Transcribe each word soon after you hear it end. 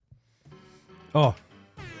Oh.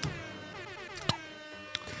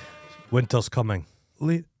 Winter's coming.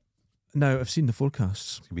 Now, I've seen the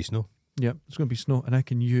forecasts. It's going to be snow. Yep, it's going to be snow, and I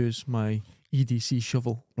can use my EDC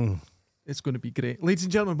shovel. It's going to be great. Ladies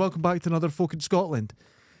and gentlemen, welcome back to another Folk in Scotland.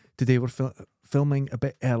 Today we're filming a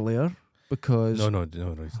bit earlier because... No.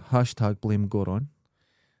 Hashtag blame Goron.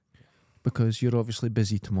 Because you're obviously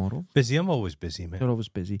busy tomorrow. Busy? I'm always busy, mate. You're always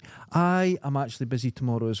busy. I am actually busy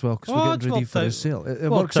tomorrow as well because we're getting ready for a sale. It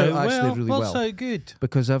works works out actually really well. Works out good.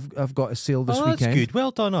 Because I've got a sale this that's weekend. Good.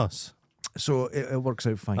 Well done, us. So it works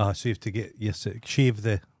out fine. So you have to get shave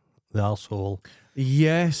the arsehole.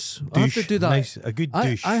 Yes, Douche. I have to do that. Nice, a good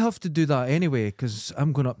douche. I have to do that anyway because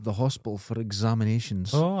I'm going up to the hospital for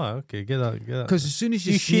examinations. Oh, okay, get that. Because as soon as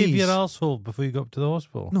you shave sneeze, your arsehole before you go up to the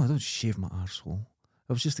hospital. No, I don't shave my arsehole.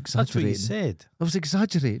 I was just That's exaggerating. what you said. I was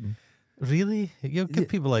exaggerating. Really? You give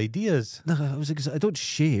people ideas. No, I don't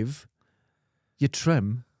shave. You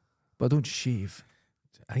trim, but I don't shave.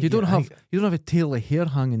 You don't have a tail of hair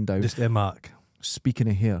hanging down. Just a mark. Speaking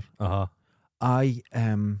of hair, I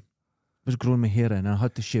was growing my hair in and I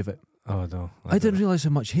had to shave it. Oh no! I didn't realise how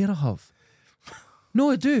much hair I have. No,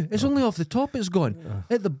 I do. It's only off the top it's gone.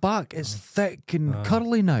 At the back, it's thick and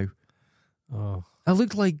curly now. Oh. I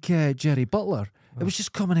looked like Jerry Butler. It was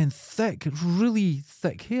just coming in thick, really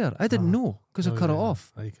thick hair. I didn't know because I cut it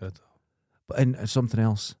off. I cut it off. But in something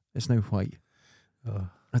else, it's now white.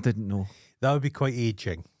 I didn't know. That would be quite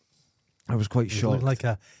aging. I was quite shocked.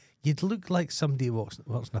 You'd look like somebody who works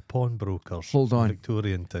in a pawnbroker's. Hold on.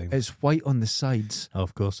 Victorian time. It's white on the sides. Oh,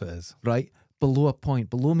 of course it is. Right? Below a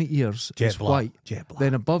point, below my ears, it's white. Jet black.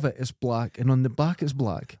 Then above it, it's black. And on the back, it's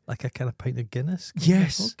black. Like a kind of pint of Guinness?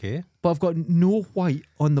 Yes. Okay. But I've got no white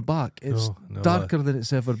on the back. It's No, darker than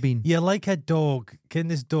it's ever been. You're like a dog. Can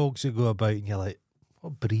there's dogs who go about and you're like,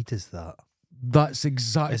 what breed is that? That's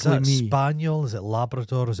exactly Is that me. Spaniel? Is it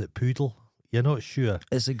Labrador? Is it Poodle? You're not sure.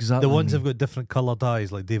 It's exactly The ones me. have got different coloured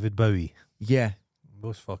eyes, like David Bowie. Yeah.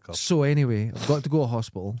 Most fuck up. So anyway, I've got to go to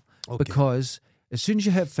hospital because as soon as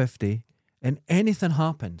you hit 50 and anything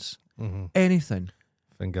happens, anything,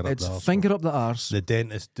 Finger up it's the arse. finger up the arse. The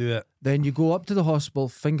dentist do it. Then you go up to the hospital,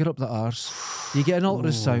 finger up the arse. You get an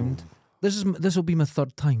ultrasound. This will be my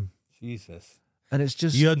third time, Jesus. and it's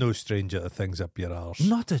just You're no stranger to things up your arse.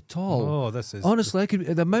 not at all. Oh, this is... Honestly, I could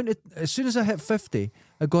the amount of, as soon as I hit 50,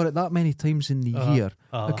 I got it that many times in the year.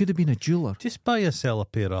 I could have been a jeweler. Just buy yourself a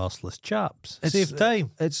pair of arseless chaps. It's- Save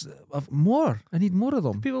time. It's more. I need more of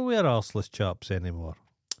them. People wear arseless chaps anymore.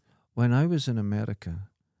 When I was in America,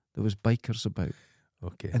 there was bikers about,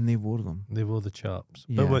 Okay. and they wore them. They wore the chaps.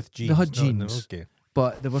 Yeah. But with jeans. They had not in them. jeans. Okay.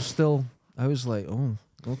 But they were still. I was like, oh,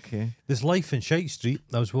 okay, There's life in Shite Street.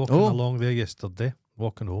 I was walking along there yesterday,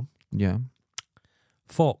 walking home. yeah.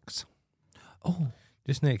 Fox. Oh,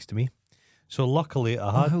 Just next to me. So luckily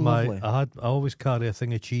I had how lovely. I always carry a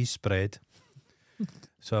thing of cheese spread.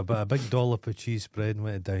 So I bought a big dollop of cheese spread and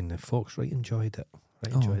went it down. The Fox enjoyed it.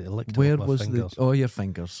 Enjoyed it. Licked it where off my was fingers. the? Oh, your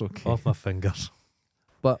fingers. Okay. Off my fingers.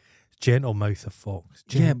 But gentle mouth of Fox.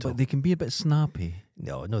 Gentle. yeah, but they can be a bit snappy.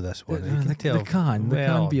 No, this one. They You can tell. They can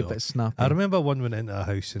be a no. bit snappy. I remember one went into a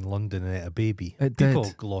house in London and ate a baby. It People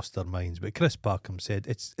did. lost their minds, but Chris Parkham said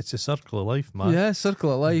it's a circle of life, man. Yeah,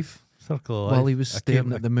 circle of life. Circle of life. While he was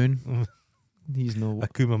staring at the moon. He's no.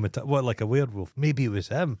 Akuma Matata. What, like a werewolf? Maybe it was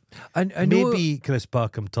him. I know Maybe Chris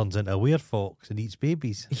Parkham turns into a werefox and eats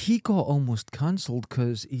babies. he got almost cancelled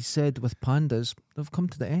because he said with pandas they've come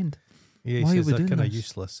to the end. Yeah, he Why are says we they're doing kind of this?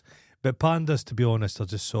 useless. But pandas, to be honest, are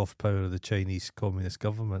just soft power of the Chinese Communist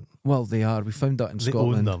government. Well, they are. We found that in They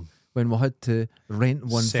Scotland own them. when we had to rent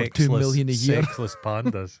one for $2 million a year. Sexless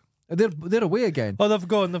pandas. They're away again. Oh, they've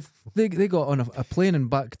gone. They got on a plane and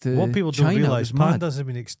back to What people China. don't It realise, was mad. pandas have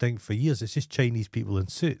been extinct for years. It's just Chinese people in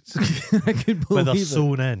suits. I could But they're believe it.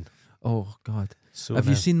 sewn in. Oh God! Sewn Have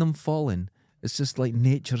you in. seen them falling? It's just like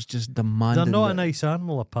nature's just demanding. They're not a that- nice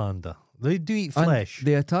animal, a panda. They do eat and flesh.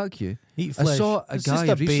 They attack you. Eat I flesh. saw a It's guy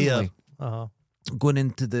just a recently bear. going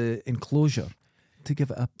into the enclosure to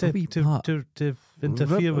give it a wee pat. To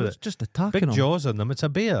interfere with It's it. just attacking Big him. jaws on them. It's a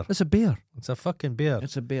bear. It's a bear. It's a fucking bear.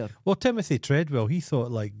 It's a bear. Well, Timothy Treadwell, he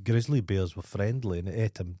thought like grizzly bears were friendly and it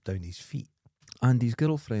ate him down his feet. And his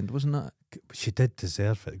girlfriend, wasn't that? She did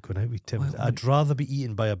deserve it going out with Timothy. Well, I'd rather be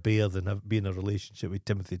eaten by a bear than be in a relationship with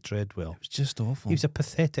Timothy Treadwell. It was just awful. He was a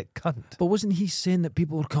pathetic cunt. But wasn't he saying that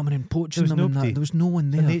people were coming and poaching There was them and nobody. that? There was no one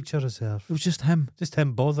The there. nature reserve. It was just him. Just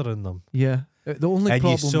him bothering them. Yeah. The only And you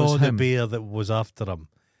problem saw was the him. bear that was after him.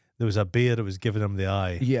 There was a bear that was giving him the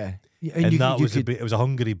eye. Yeah. And you that could, was it was a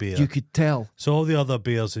hungry bear. you could tell. So all the other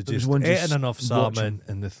bears had There was just one eaten just enough watching. salmon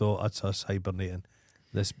and they thought, that's us hibernating.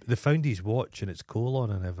 They found his watch and its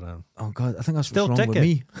colon and everything. Oh God, I think that's Still what's wrong with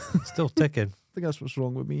ticking. me. Still ticking. think that's what's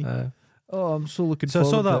wrong with me. Oh, I'm so looking So I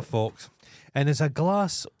forward saw to that, it. folks. And it's a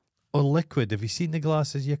glass of liquid. Have you seen the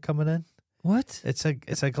glass as you're coming in? What? It's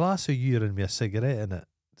a glass of urine with a cigarette in it.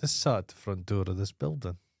 Just sat at the front door of this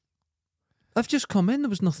building. I've just come in. There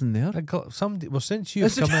was nothing there. Since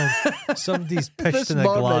you've come in, somebody's pissed This in a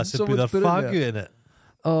morning, glass and put their someone's put it faggot in it.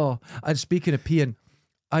 Oh, and speaking of peeing,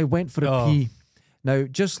 I went for a Oh. pee. Now,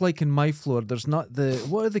 just like in my floor, there's not the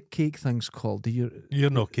what are the cake things called?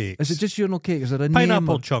 Urinal cakes. Is it just urinal cake? Is there a pineapple name?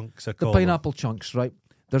 Or- chunks? I The call pineapple chunks, right?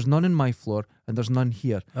 There's none in my floor, and there's none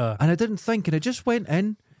here. them. And I didn't think, and I just went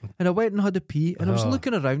in, and I went and had a pee, and I was Oh.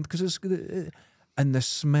 looking around because and the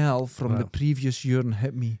smell from the Right. previous urine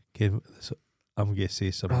hit me. Okay, so I'm going to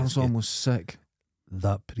say something. I was almost sick.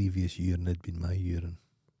 That previous urine had been my urine.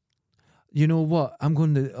 You know what? I'm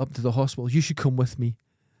going up to the hospital. You should come with me.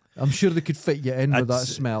 I'm sure they could fit you in with that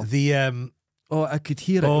smell. Oh, I could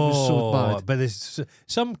hear it. It was so bad. But there's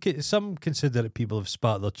some consider it people have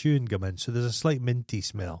spat their chewing gum in, so there's a slight minty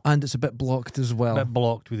smell. And it's a bit blocked as well. A bit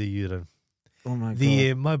blocked with the urine. Oh my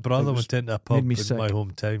God. My brother It was- went into a pub in me my sick.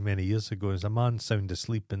 hometown many years ago. There's a man sound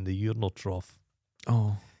asleep in the urinal trough.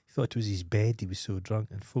 Oh, He thought it was his bed. He was so drunk,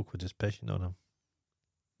 and folk were just pissing on him.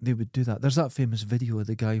 they would do that. There's that famous video of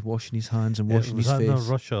the guy washing his hands and washing was his that in face.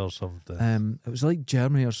 Russia or something? It was like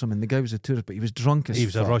Germany or something. The guy was a tourist, but he was drunk as He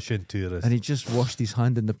was a fuck. Russian tourist. And he just washed his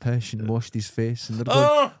hand in the piss and washed his face. And they're going,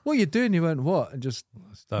 Oh! "What are you doing?" He went, "What?" And just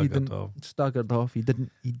Staggered didn't- off. staggered off. He didn't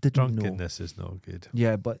know. Drunkenness is not good.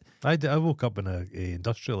 Yeah, but I woke up in a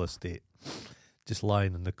industrial estate, just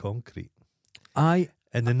lying on the concrete. And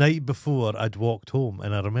the night before, I'd walked home,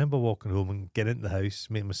 and I remember walking home and getting into the house,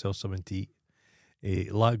 making myself something to eat,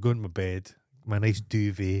 going to my bed, my nice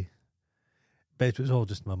duvet. But it was all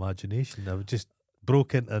just my imagination. I was just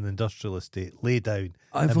broke into an industrial estate, lay down.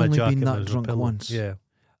 I've in my only jacket, been there that was a drunk pillow. once. Yeah,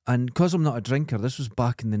 And because I'm not a drinker, this was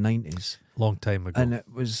back in the 90s. long time ago. And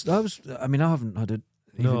I mean, I haven't had it,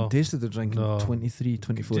 even No. tasted the drink No. in 23,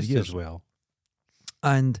 24 just years. as well.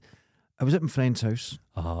 And I was at my friend's house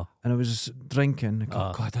Uh-huh. and I was drinking. I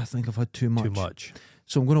go, God, I think I've had too much. Too much.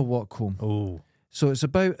 So I'm going to walk home. Oh. So it's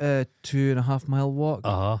about a 2.5 mile walk.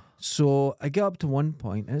 Uh-huh. So I get up to one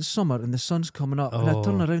point and it's summer and the sun's coming up. And I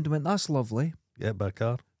turn Oh. around and went, that's lovely. Get by a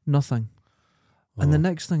car. Nothing. And the Oh.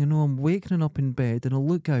 next thing I know, I'm waking up in bed and I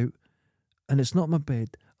look out and it's not my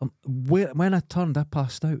bed. When I turned, I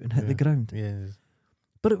passed out and hit the ground. Yeah.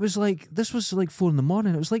 But it was like, this was like 4 a.m.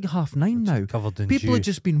 It was like 9:30 now. Covered in People dew. had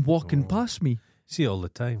just been walking Oh. past me. See it all the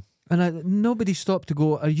time. And nobody stopped to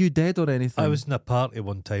go, are you dead or anything? I was in a party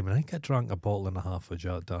one time and I think I drank a bottle and a half of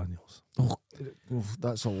Jack Daniels. Oh,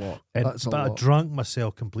 that's a lot. And, That's a but lot. I drank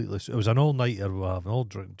myself completely. It was an all-nighter we were having,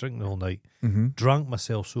 drinking the whole night. Mm-hmm. Drank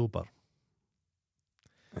myself sober.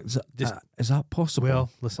 Is that possible? Well,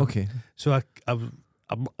 listen. Okay. So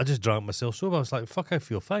I just drank myself sober. I was like, fuck, I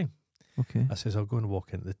feel fine. Okay. I says, I'll go and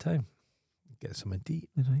walk into the town, get something to eat.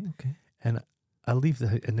 Right, okay. And I leave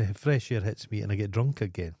and the fresh air hits me and I get drunk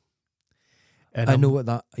again. And I I'm- know what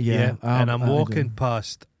that, yeah. and I'm I do. walking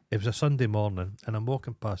past, it was a Sunday morning, and I'm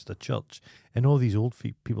walking past a church, and all these old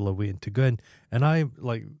people are waiting to go in, and I'm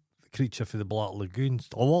like the creature for the Black Lagoons,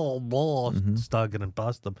 staggering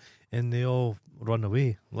past them, and they all run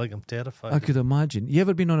away, like I'm terrified. I could imagine. You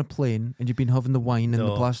ever been on a plane and you've been having the wine and the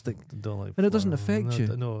No. plastic, Don't like and it doesn't flying. affect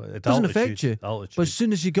you? No, it doesn't affect you, Altitude. but as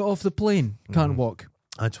soon as you get off the plane, can't Mhm. walk.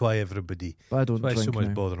 That's why everybody. But I don't That's why drink so much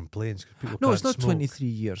now. bother on planes. 'Cause people No, can't it's not smoke. 23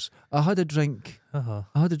 years. I had a drink. Uh-huh.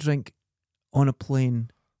 I had a drink on a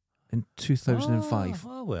plane in 2005.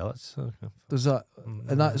 Oh, well, that's There's that,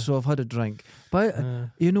 and that. So I've had a drink, but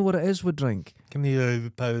you know what it is with drink. Give me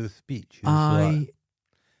the power of speech.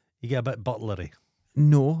 You get a bit butlery.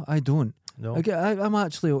 No, I don't. No, I'm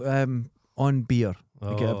actually on beer.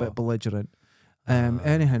 I get a bit belligerent.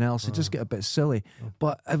 Anything else, I just get a bit silly.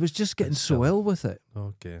 But I was just getting so silly. ill with it.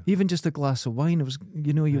 Okay. Even just a glass of wine, it was,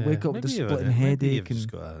 you wake up with a splitting Maybe headache you've just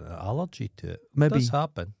and got an allergy to it. Maybe. It does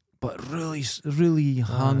happen. but really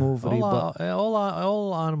hangovery. But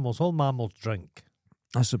All animals, all mammals drink.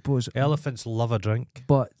 I suppose Elephants love a drink.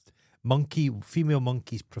 But Female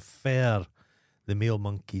monkeys prefer the male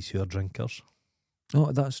monkeys who are drinkers.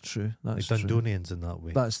 oh, that's true. That's Like true. Dundonians in that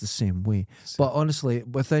way. That's the same way. But honestly,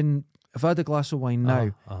 if I had a glass of wine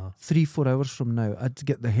now, 3-4 hours from now, I'd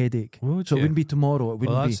get the headache. Would So it you? wouldn't be tomorrow. It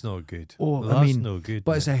wouldn't Well, be. that's not good. Oh, Well, I that's mean, no good.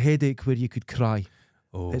 But it's a headache where you could cry.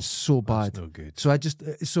 Oh, It's so bad. that's no good. So I just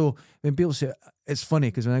so when people say it's funny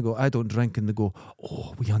because when I go I don't drink and they go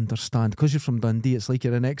oh we understand because you're from Dundee it's like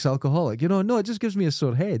you're an ex-alcoholic, no, it just gives me a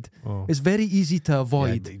sore head. Oh. It's very easy to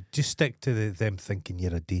avoid. Yeah, just stick to them thinking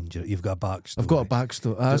you're a danger. You've got a backstory. I've got a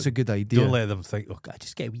backstory. That's a good idea. Don't let them think, I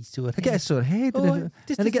just get a wee sore head. I get a sore head and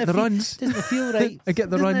I get the runs. Doesn't feel right. I get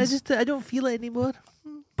the runs. I don't feel it anymore.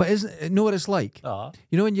 But isn't it, know what it's like?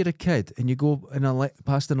 You know when you're a kid and you go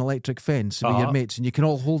past an electric fence with your mates and you can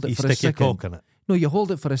all hold it You for a stick your second. cock in it. No, you hold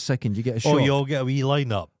it for a second, you get a shot. You all get a wee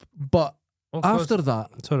line up. But after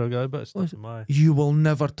that, sorry, I got a bit of stuff in my. you will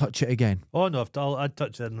never touch it again. Oh no, I'd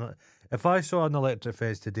touch it. If I saw an electric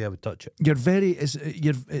fence today, I would touch it.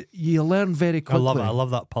 You learn very quickly. I love it. I love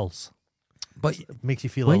that pulse. But it makes you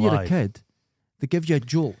feel when alive. you're a kid, they give you a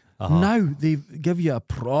jolt. Now they give you a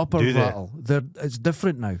proper rattle. It's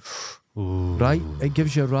different now. Ooh. Right? It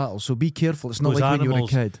gives you a rattle. So be careful. It's not like when you were a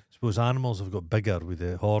kid. Suppose animals have got bigger with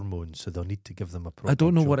the hormones, so they'll need to give them a proper I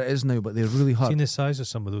don't know jolt. what it is now, but they're really hard. Seen the size of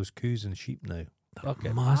some of those coos and sheep now. Okay,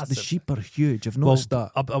 The sheep are huge. I've noticed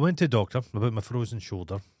that. I went to the doctor about my frozen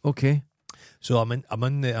shoulder. Okay. So I'm in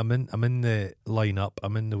the lineup.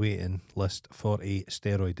 I'm in the waiting list for a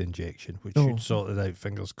steroid injection, which should sort it out.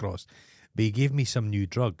 Fingers crossed. But he gave me some new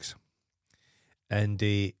drugs and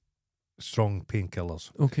strong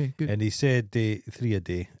painkillers. Okay, good. And he said 3 a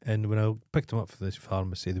day. And when I picked them up from this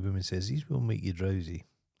pharmacy, the woman says these will make you drowsy.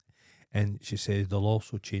 And she says they'll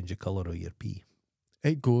also change the colour of your pee.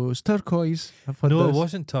 It goes turquoise. No, it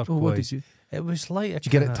wasn't turquoise. Oh, what did you? It was like Did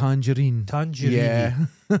you get it tangerine? Tangerine.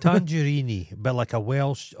 Yeah. Tangerine, but like a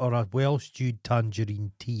well stewed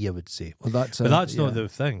tangerine tea, I would say. Well, that's not the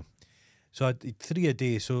thing. So I did 3 a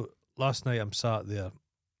day. So last night I'm sat there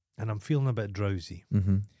and I'm feeling a bit drowsy.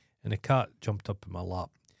 Mm-hmm. And a cat jumped up in my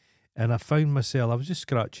lap. And I found myself, I was just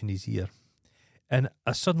scratching his ear. And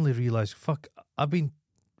I suddenly realised, fuck, I've been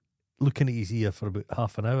looking at his ear for about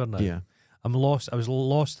half an hour now. Yeah. I'm lost. I was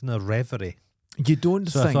lost in a reverie. You don't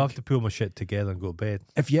So I think thought I have to pull my shit together and go to bed.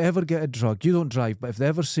 if you ever get a drug, you don't drive, but if they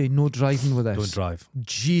ever say no driving with this, Don't drive.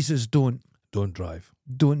 Jesus, don't Drive.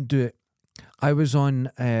 do it. I was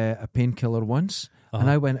on a painkiller once and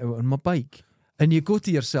I went out on my bike and you go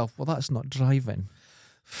to yourself, well, that's not driving.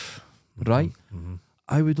 Right? Mm-hmm.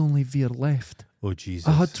 I would only veer left. Oh, Jesus.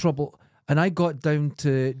 I had trouble. And I got down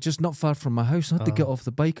to just not far from my house. I had to get off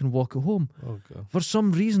the bike and walk it home. Oh, God. For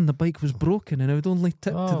some reason, the bike was broken and I would only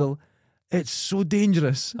tip to the... It's so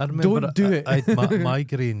dangerous. I remember Don't do it. I had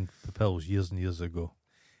migraine pills years and years ago.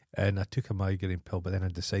 And I took a migraine pill, but then I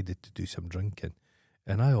decided to do some drinking.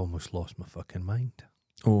 And I almost lost my fucking mind.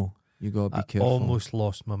 Oh, you got to be careful. Almost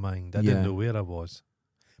lost my mind. I didn't know where I was.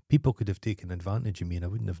 People could have taken advantage of me and I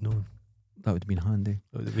wouldn't have known. That would have been handy.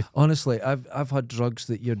 Been... Honestly, I've had drugs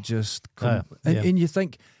that you're just... and you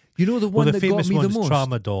think... You know the well, one the that famous got me the one's most?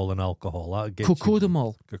 Tramadol and alcohol.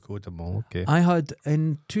 Cocodamol. Cocodamol, okay. I had,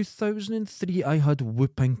 in 2003, I had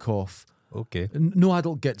whooping cough. Okay. No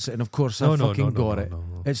adult gets it, and of course I fucking got it.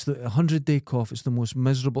 No. It's the 100-day cough. It's the most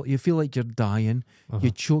miserable. You feel like you're dying.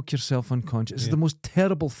 You choke yourself unconscious. It's the most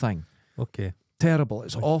terrible thing. Okay. Terrible.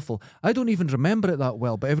 It's awful. I don't even remember it that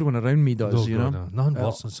well, but everyone around me does, you know? Nothing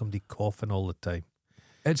worse than somebody coughing all the time.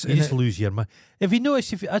 You It's just lose your mind. If you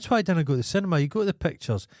notice, that's why I didn't go to the cinema. You go to the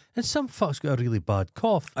pictures, and some fuck's got a really bad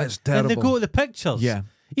cough. It's terrible. And they go to the pictures. Yeah.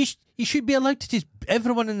 You should be allowed to just...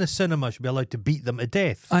 Everyone in the cinema should be allowed to beat them to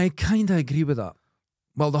death. I kind of agree with that.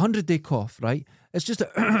 Well, the 100-day cough, right? It's just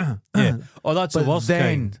a... Yeah. Oh, that's the worst then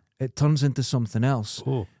kind. It turns into something else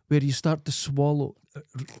where you start to swallow...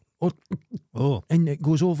 And it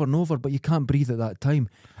goes over and over, but you can't breathe at that time.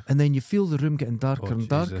 And then you feel the room getting darker and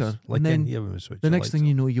darker. Like and then the next thing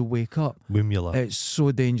you know, you wake up. Wimula. It's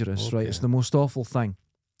so dangerous, right? It's the most awful thing.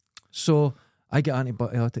 So I get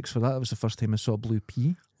antibiotics for that. That was the first time I saw blue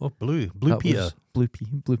pea. Oh, Blue That Peter. was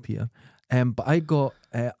Blue Peter. But I got,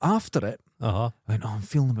 after it, Uh-huh. I went, I'm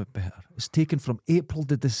feeling a bit better. It's taken from April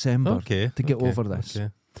to December to get over this. Okay.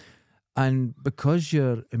 And because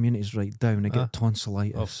your immunity's right down, I get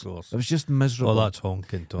tonsillitis. Of course. It was just miserable. Oh, that's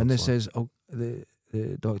honking tonsillitis. And they says,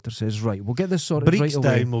 the doctor says, right, we'll get this sorted Breaks right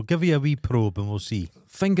away. down, we'll give you a wee probe and we'll see.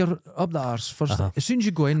 Finger up the arse first. As soon as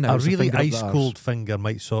you go in now, A it's really finger up the ice arse. cold finger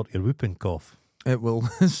might sort your whooping cough. It will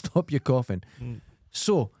stop you coughing.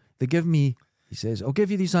 So they give me, he says, I'll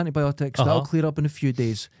give you these antibiotics. That'll clear up in a few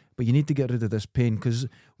days. But you need to get rid of this pain, because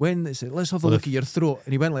when they said, let's have a look at your throat,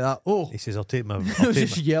 and he went like that, he says, I'll take my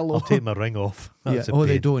yellow. I'll take my ring off. That's a pain.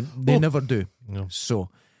 They don't. They never do. No. So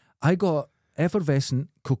I got effervescent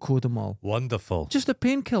cocodamol. Wonderful. Just a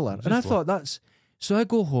painkiller. And I thought that's... So I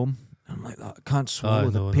go home, and I'm like, I can't swallow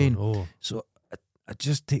the pain. So I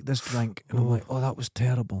just take this drink, and I'm like, that was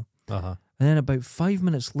terrible. And And then about 5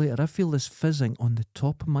 minutes later, I feel this fizzing on the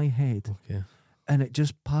top of my head. Okay. And it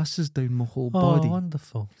just passes down my whole Oh, body.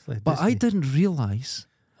 wonderful. It's like But I Disney. didn't realise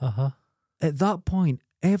Uh-huh. at that point,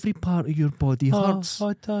 every part of your body hurts. Oh,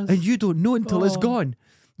 it does. And you don't know until it's Oh. gone.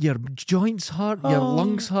 Your joints hurt, your Oh.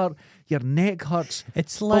 lungs hurt, your neck hurts.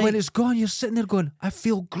 It's But like... when it's gone, you're sitting there going, I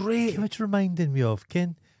feel great. What's reminding me of?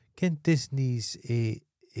 Ken Disney's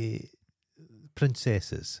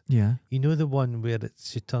princesses. Yeah. You know the one where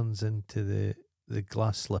she turns into the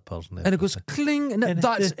glass slippers and And it goes everything? cling, and, And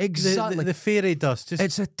that's the, exactly. the fairy dust. Just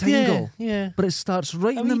It's a tingle. Yeah. But it starts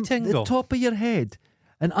right A in wee the tingle. top of your head.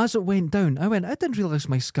 And as it went down, I didn't realise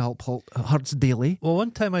my scalp hurts daily. Well,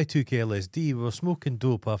 one time I took LSD. We were smoking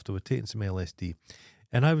dope after we were taking some LSD,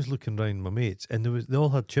 and I was looking around my mates, and they all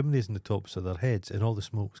had chimneys in the tops of their heads, and all the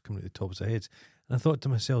smoke was coming out the tops of their heads. And I thought to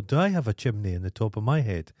myself, do I have a chimney in the top of my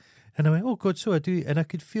head? And I went, oh God, so I do. And I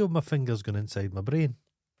could feel my fingers going inside my brain.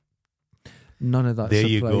 None of that There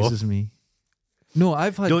you go. surprises me. No,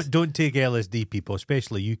 I've had... Don't take LSD, people,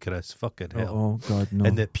 especially you, Chris. Fucking hell. Oh, God, no.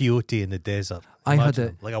 And the peyote in the desert. I had Imagine it-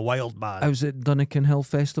 him, like a wild man. I was at Dunnican Hill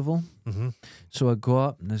Festival. Mm-hmm. So I go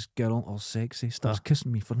up, and this girl, all sexy, starts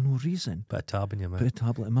kissing me for no reason. Put a tab in your Put mouth. a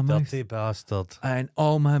tablet in my mouth. Dirty bastard. And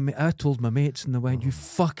I told my mates, and they went, you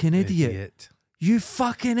fucking idiot. You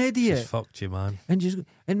fucking idiot. Just fucked you, man.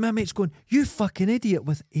 And my mate's going, you fucking idiot,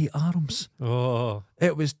 with 8 arms. Oh.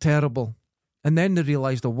 It was terrible. And then they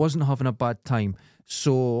realised I wasn't having a bad time.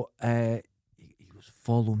 So he goes,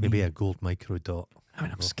 follow me. Maybe a gold micro dot. I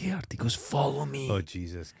went, I'm scared. He goes, follow me. Oh,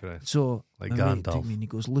 Jesus Christ. So Like my mate Gandalf. took me and he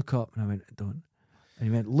goes, look up. And I went, I don't. And he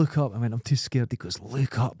went, look up. I went, I'm too scared. He goes,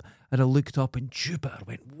 look up. And I looked up and Jupiter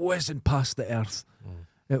went whizzing past the earth.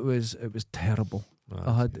 It was terrible. Oh,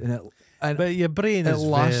 I had, and but your brain it is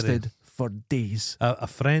lasted very... for days. A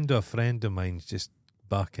friend of mine's just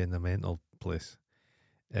back in the mental place.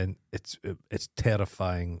 And it's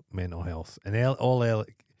terrifying mental health. And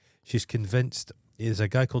she's convinced. There's a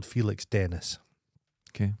guy called Felix Dennis.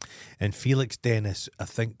 Okay. And Felix Dennis, I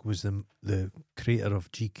think, was the creator of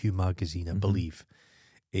GQ magazine, I believe.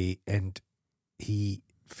 And he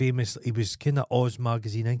was kind of Oz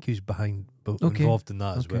magazine. I think he was involved in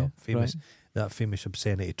that as well. That famous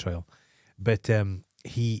obscenity trial. But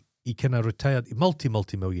he kind of retired,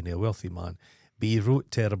 multi-millionaire, wealthy man. But he wrote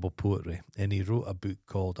terrible poetry, and he wrote a book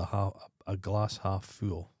called A Glass Half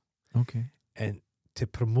Full. Okay. And to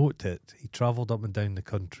promote it, he travelled up and down the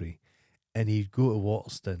country, and he'd go to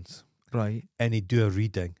Waterstones, Right. and he'd do a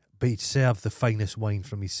reading, but he'd serve the finest wine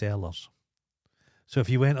from his cellars. So if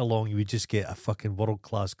you went along, you would just get a fucking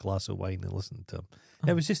world-class glass of wine and listen to him.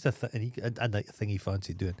 It was just a thing he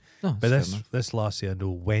fancied doing. No, But that's fair this lassie I know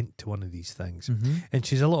went to one of these things, enough. and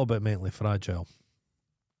she's a little bit mentally fragile.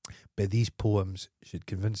 But these poems, she'd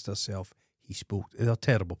convinced herself they're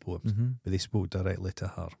terrible poems, but they spoke directly to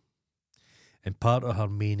her. And part of her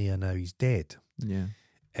mania now, he's dead. Yeah.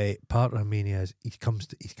 Part of her mania is he's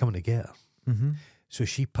coming to get her. Mm-hmm. So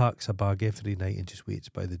she packs a bag every night and just waits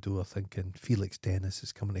by the door thinking Felix Dennis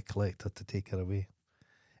is coming to collect her to take her away.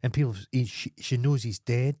 And she knows he's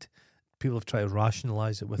dead. People have tried to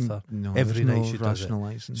rationalise it with her. No, Every there's night no she does it.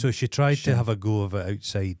 rationalising. So she tried Shit. to have a go of it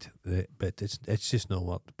outside, but it's just not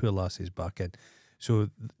worked. The poor lassie's back in. So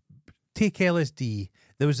take LSD.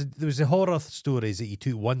 There was a horror stories that you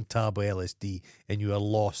took one tab of LSD and you were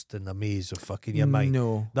lost in the maze of fucking your mind.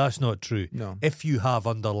 No. That's not true. No. If you have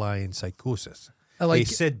underlying psychosis. Like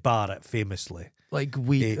Sid Barrett famously.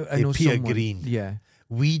 weed. I know Pia someone. Green. Yeah.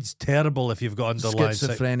 Weed's terrible if you've got underlying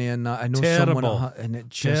Schizophrenia and that. I know Terrible. someone and it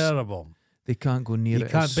just Terrible. they can't go near You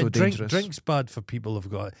it. can't. It's so But dangerous. drink's bad for people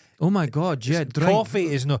who've got. Oh my God! Yeah, drink. Coffee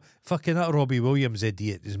is not fucking. That Robbie Williams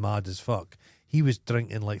idiot is mad as fuck. He was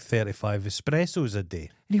drinking like 35 espressos a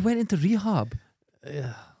day. And he went into rehab.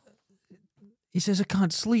 Yeah. He says I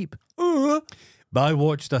can't sleep. But I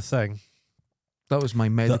watched a thing. That was my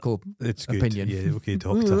medical It's good. opinion. Yeah, okay,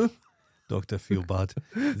 doctor. Doctor, feel bad.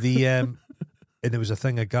 And it was a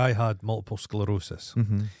thing. A guy had multiple sclerosis,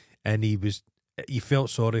 and he felt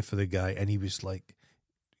sorry for the guy, and he was like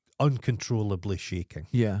uncontrollably shaking,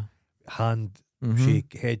 Yeah. hand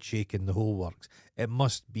shake, head shaking, the whole works. It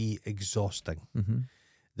must be exhausting.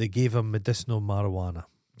 They gave him medicinal marijuana,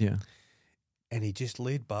 Yeah. and he just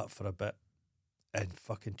laid back for a bit and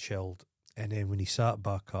fucking chilled. And then when he sat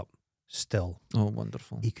back up, still, Oh,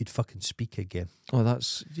 wonderful. he could fucking speak again. Oh,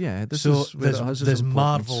 that's This So is where it has its there's importance.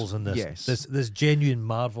 marvels in this. Yes. There's genuine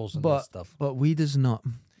marvels in this stuff. But weed is not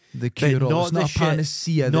the cure all. It's the not a shit-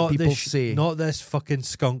 panacea that not the people say. Not this fucking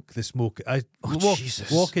skunk, the smoke.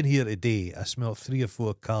 Jesus. Walking here today, I smelled 3 or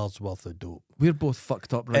 4 cars worth of dope. We're both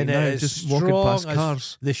fucked up right And now. it is Just walking strong past as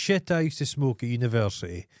cars. The shit I used to smoke at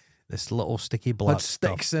university, This little sticky black had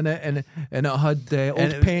sticks stuff. in it, and it had old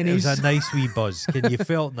And pennies. It was a nice wee buzz. You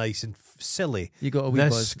felt nice and silly. You got a wee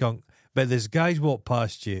This buzz. skunk. But there's guys walk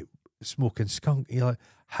past you smoking skunk. You're like,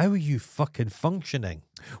 how are you fucking functioning?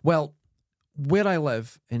 Well, where I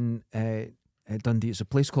live in Dundee, it's a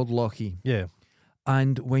place called Lochie. Yeah.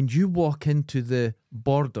 And when you walk into the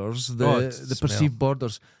borders, the It's perceived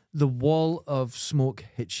borders, the wall of smoke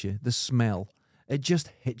hits you. The smell, it just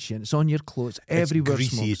hits you. And it's on your clothes everywhere. It's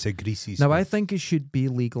greasy. Smokes. It's a greasy Now, smell. I think it should be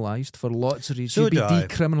legalised for lots of reasons. So It should do be I.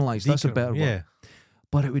 decriminalised. That's a better Yeah. word.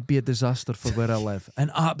 But it would be a disaster for where I live.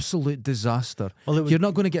 An absolute disaster. Well, it would, You're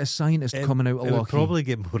not going to get a scientist coming out of it would Lochie. probably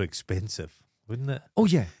get more expensive, wouldn't it? Oh,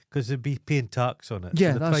 yeah. Because they'd be paying tax on it. Yeah,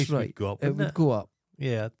 so the that's price right. would go up, It wouldn't would it? go up.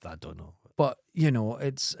 Yeah, I don't know. But,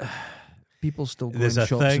 it's... people still go There's in a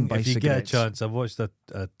shops and thing, buy if you cigarettes. get a chance, I've watched a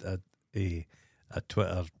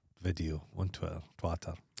Twitter video on Twitter,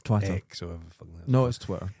 Twitter. X or whatever the fuck that's No, called. it's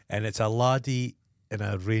Twitter. And it's a laddie in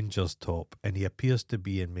a Rangers top, and he appears to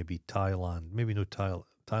be in maybe Thailand. Maybe no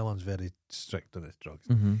Thailand's very strict on its drugs.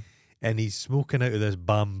 Mm-hmm. And he's smoking out of this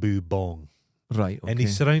bamboo bong. Right, okay. And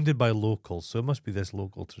he's surrounded by locals, so it must be this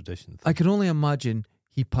local tradition thing. I can only imagine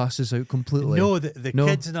he passes out completely. No, the No.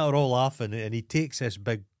 kids and that are all laughing, and he takes this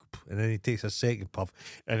big, and then he takes a second puff,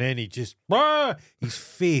 and then he just, "Wah!" His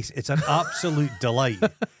face, it's an absolute delight.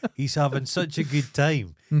 He's having such a good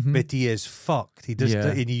time, Mhm. but he is fucked. He just, Yeah.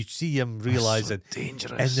 and you see him realising.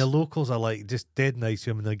 Dangerous. And the locals are like just dead nice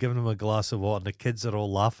to him, and they're giving him a glass of water, and the kids are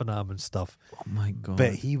all laughing at him and stuff. oh my God.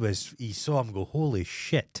 But he saw him go, holy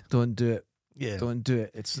shit. Don't do it. Yeah. Don't do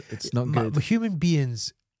it. It's not Ma- good. but human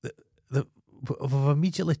beings that have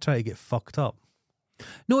immediately tried to get fucked up.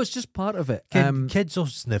 No, it's just part of it. Kids will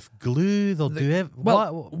sniff glue. They'll do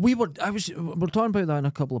Well, what? we were talking about that in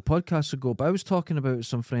a couple of podcasts ago, but I was talking about it with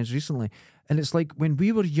some friends recently, and it's like when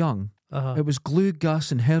we were young, Uh-huh. it was glue,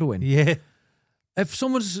 gas, and heroin. Yeah. If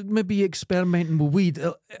someone's maybe experimenting with weed,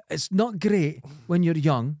 it's not great when you're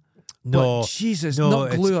young. No. But Jesus, No,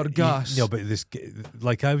 not glue or it's- gas. No, but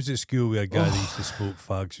like I was at school with a guy that used to smoke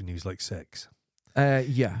fags when he was like 6.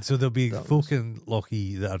 Yeah. So there'll be That folk in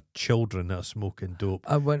Lochie that are children that are smoking dope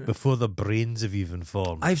I went. before their brains have even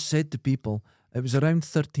formed. I've said to people, it was around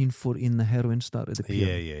 13, 14 the heroin started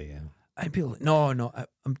appearing. Yeah. And people, no,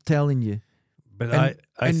 I'm telling you. But And,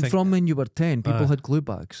 I and think, from when you were 10, people Uh, had glue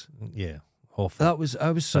bags. yeah, awful. I was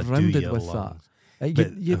That do surrounded your with lungs. that.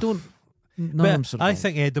 But- You don't. None But of them survive. I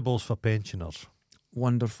think edibles for pensioners.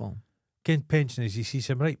 Wonderful. Ken pensioners, you see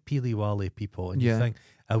some right peely-wally people, and Yeah. you think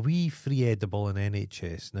a wee free edible in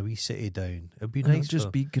NHS and a wee city down. It'd be And it'll nice. just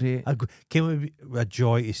for, be great. Can it be a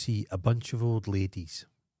joy to see a bunch of old ladies,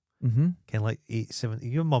 Mm-hmm. kind of like 8, 70,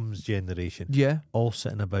 your mum's generation, Yeah. all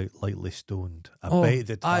sitting about lightly stoned. I Oh, bet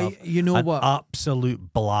they'd have you know an what?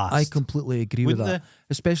 absolute blast. I completely agree Wouldn't with that.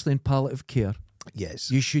 Especially in palliative care. they? Yes.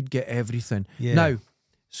 You should get everything. Yeah. Now,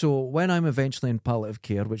 so when I'm eventually in palliative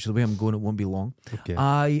care, which is the way I'm going, it won't be long, Okay.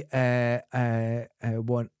 I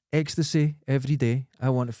want ecstasy every day. I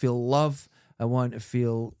want to feel love. I want to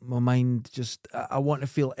feel my mind just, I want to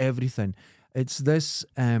feel everything. It's this,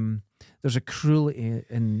 there's a cruelty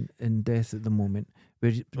in death at the moment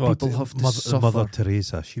where people have to suffer. Mother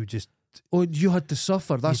Teresa, she would just. Oh, you had to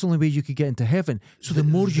suffer. That's the only way you could get into heaven. So the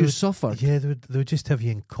more you suffered, Yeah, they would just have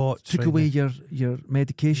you in cots. took right away now. your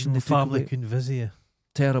medication. No They took family away, couldn't visit you.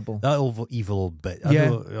 terrible. That evil old bit.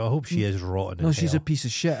 Yeah. I hope she is rotten in No, she's hell. a piece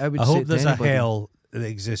of shit. I would I say hope to there's anybody. a hell that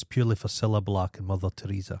exists purely for Cilla Black and Mother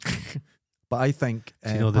Teresa. But I think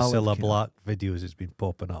Do you know the palliative Cilla care- Black videos that's been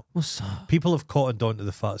popping up? What's that? People have cottoned on to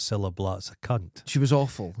the fact Cilla Black's a cunt. She was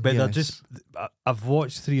awful. But they're yes. just. I've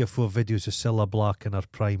watched 3 or 4 videos of Cilla Black in her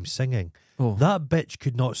prime singing. Oh. That bitch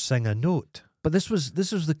could not sing a note. But this was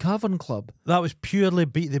the Cavern Club. That was purely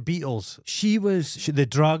the Beatles. She was They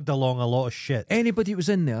dragged along a lot of shit. anybody that was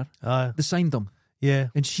in there, they signed them. Yeah.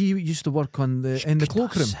 And she used to work on the in the Could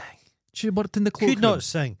not cloakroom. sing. She worked in the cloakroom. Could not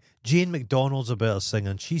sing. Jane McDonald's a better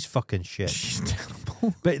singer, and she's fucking shit. She's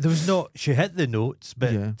terrible. But there was no. She hit the notes,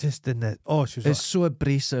 but Yeah. just in the. Oh, she was It's so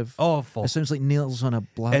abrasive. awful. It sounds like nails on a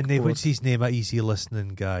blackboard. And what's his name? That easy listening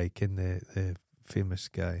guy, can the famous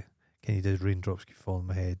guy? Can he did Raindrops Keep Falling on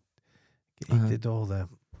My Head? He did all the.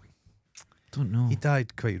 Don't know. He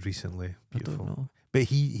died quite recently. I Beautiful. don't know. But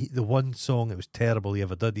he the one song it was terrible he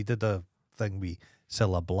ever did. He did a thing with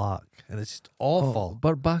Cilla Black, and it's just awful. Oh,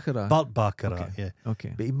 Burt Bacharach. Burt Bacharach, Okay. yeah.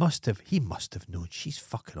 Okay. But he must have known she's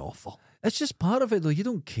fucking awful. It's just part of it, though. You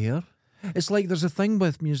don't care. It's like there's a thing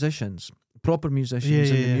with musicians, proper musicians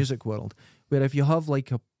in the Yeah. music world, where if you have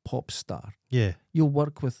like a pop star, Yeah. you'll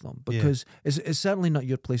work with them because it's certainly not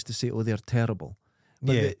your place to say, oh, they're terrible.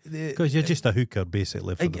 But Yeah, because you're just a hooker,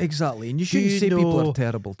 basically. For them. exactly, and you shouldn't say people are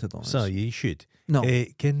terrible to them. So you should. No.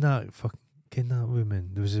 Can that woman?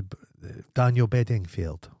 There was a Daniel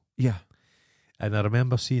Bedingfield, Yeah. and I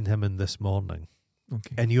remember seeing him in This Morning,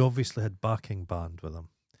 Okay. and he obviously had backing band with him.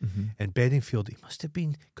 Mm-hmm. And Bedingfield, he must have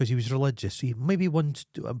been, because he was religious, so he maybe wanted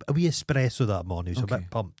a wee espresso that morning. He was a Okay. bit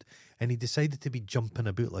pumped, and he decided to be jumping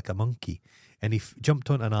about like a monkey, and he jumped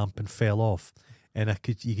on an amp and fell off. And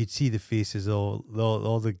you could see the faces all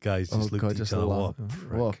the guys just looked at each other. What a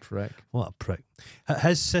prick! What a prick! What a prick!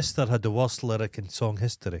 His sister had the worst lyric in song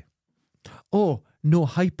history. Oh no,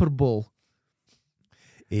 hyperbole.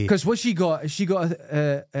 Because what she got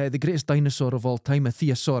the greatest dinosaur of all time, a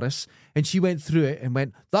Theosaurus, and she went through it and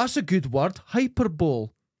went, "That's a good word, hyperbole."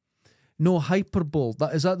 No, hyperbole.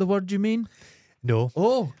 Is that the word you mean? No.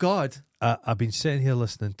 Oh God. I've been sitting here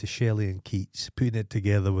listening to Shelley and Keats, putting it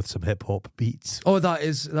together with some hip hop beats. Oh,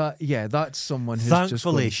 that. Yeah, that's someone who's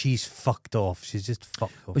Thankfully, just she's fucked off. She's just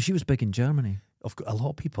fucked off. But she was big in Germany. A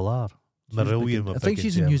lot of people are. She was big Marillion were I think big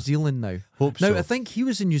she's in in New Germany. Zealand now. Hope Now, so. I think he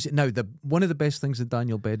was in New Zealand. Now, one of the best things that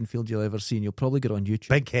Daniel Bedingfield you'll ever see, and you'll probably get on YouTube.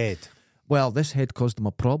 Big head. Well, this head caused him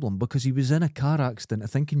a problem because he was in a car accident, I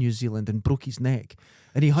think in New Zealand, and broke his neck.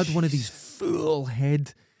 And he had one of these full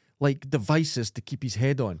head devices to keep his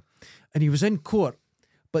head on. And he was in court,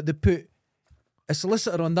 but they put a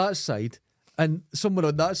solicitor on that side and someone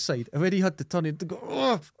on that side. And when he had to turn it to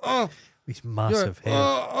go, His massive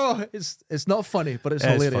head. It's not funny, but it's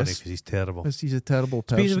It's funny hilarious. because he's terrible. He's a terrible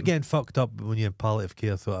Speaking person. of getting fucked up when you're in palliative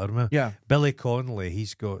care, I remember Yeah. Billy Connolly,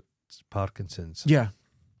 he's got Parkinson's. Yeah.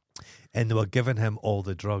 And they were giving him all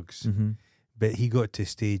the drugs. Mm-hmm. But he got to a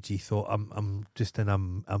stage, he thought, I'm just in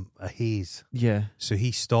a haze. Yeah. So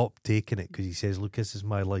he stopped taking it because he says, look, this is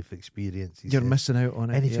my life experience. You're missing out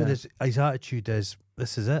on it. And he yeah. said his attitude is,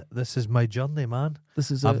 this is it. This is my journey, man.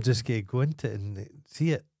 This is I'm it. just going to go into it and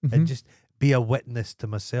see it Mhm. and just be a witness to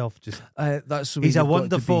myself. Just that's the way he's a you've got to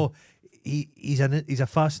wonderful. He's a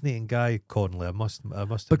fascinating guy, Connolly. I must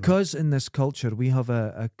admit. because in this culture we have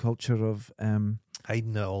a culture of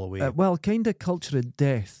hiding it all away. kind of culture of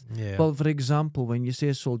death. Yeah. Well, for example, when you say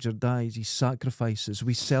a soldier dies, he sacrifices.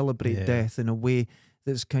 We celebrate Yeah. death in a way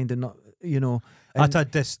that's kind of not, at a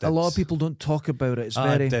distance. a lot of people don't talk about it. It's at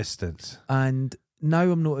very a distance. And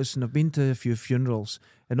now I'm noticing, I've been to a few funerals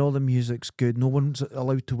and all the music's good. No one's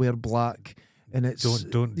allowed to wear black, and it's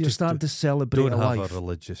Don't you're just starting to celebrate don't a have life. a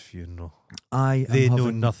religious funeral. They They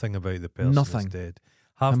know nothing about the person nothing. that's dead.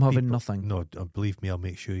 I'm having people- nothing. No, believe me, I'll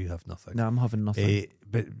make sure you have nothing. No, I'm having nothing.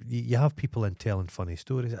 But you have people in telling funny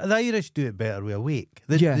stories. The Irish do it better with a wake.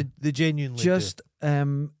 They genuinely Just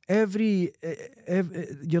every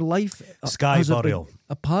your life Sky has burial.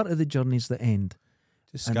 a part of the journey's the end. do.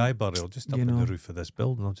 Just sky burial, just up you on know- the roof of this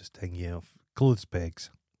building. I'll just hang you off clothes pegs.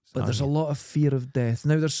 But there's a lot of fear of death.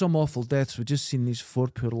 Now, there's some awful deaths. We've just seen these 4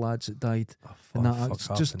 poor lads that died. And that's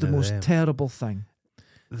just the most terrible thing.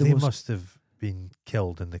 They most- must have been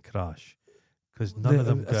killed in the crash because none of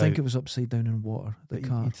them. I think it was upside down in water, the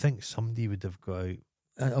car. You'd think somebody would have got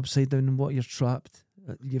out. Upside down in water, you're trapped.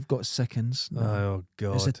 You've got sickens. No. Oh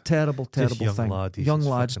God! It's a terrible, terrible young thing. laddies, Young it's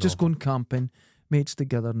lads fucking just awful. going camping, mates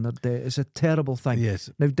together, and they're dead. It's a terrible thing. Yes.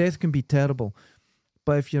 Now, death can be terrible,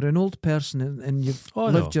 but if you're an old person and you've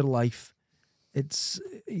lived your life, it's,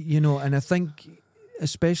 and I think,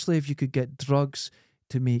 especially if you could get drugs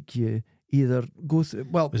to make you either go through.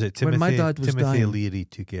 Well, Was it when my dad was Timothy dying, Leary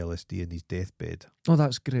took LSD in his deathbed? oh,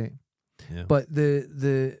 that's great. Yeah. But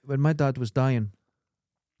the when my dad was dying,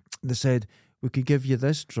 they said we could give you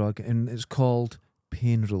this drug, and it's called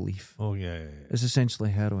pain relief. Oh yeah. It's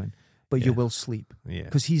essentially heroin, but you Yeah. will sleep. Yeah.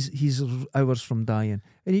 Because he's hours from dying,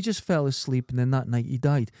 and he just fell asleep, and then that night he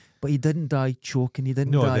died. But he didn't die choking. He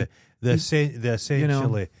didn't die. They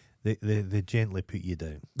essentially they gently put you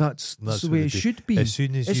down. That's That's the what way they it do. should be. As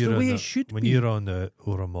soon as It's you're the on way the- it should when be. you're on the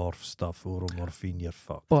Oromorph stuff, Oromorphine, you're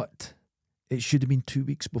fucked. But it should have been 2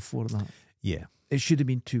 weeks before that. Yeah. It should have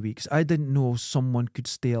been 2 weeks. I didn't know someone could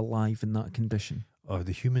stay alive in that condition. Oh,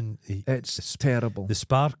 the human. It's terrible. The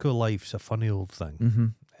spark of life's a funny old thing. Mm-hmm.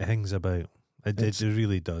 It hangs about. It It's-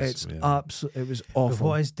 really does. It's yeah. absolutely. It was But awful.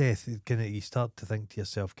 what is death? You start to think to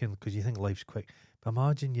yourself, because you think life's quick. But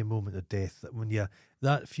imagine your moment of death, that when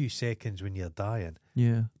that few seconds when you're dying,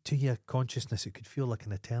 Yeah, to your consciousness, it could feel like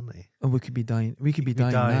an eternity. and we could be dying. We could be You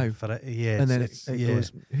could dying now. for it. Yeah, And then it's- it yeah.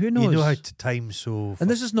 goes. Who knows? You know how to time so. and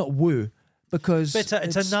this is not woo, because But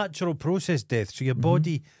it's a natural process, death. So your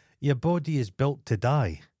body is built to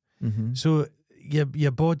die. Mhm. So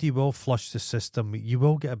your body will flush the system. You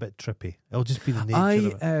will get a bit trippy. It'll just be the nature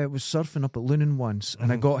of it. I was surfing up at Lunan once,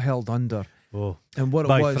 and I Mhm. got held under. Oh, And what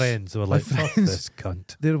my it was, friends were my like, "Fuck friends- this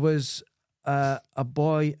cunt." there was a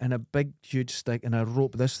boy and a big, huge stick and a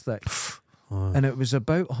rope this thick. Oh, And it was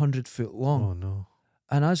about 100 foot long. oh no.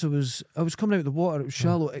 And as I was coming out of the water, it was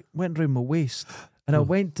shallow, it went round my waist. And I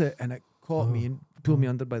went to, and it caught me and pulled me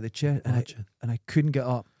under by the chest. And I couldn't get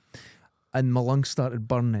up. And my lungs started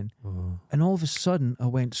burning. Oh. And all of a sudden, I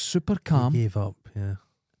went super calm. You gave up, yeah.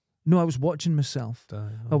 No, I was watching myself.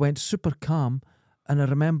 I went super calm. And I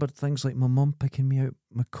remembered things like my mum picking me out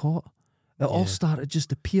my cot. It all started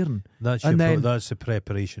just appearing. That's the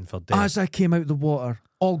preparation for death. As I came out of the water,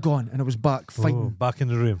 all gone, and I was back fighting. Back in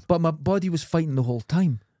the room. But my body was fighting the whole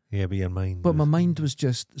time. Yeah, but your mind. But my mind was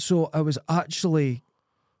just... So I was actually...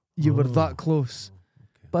 You were that close.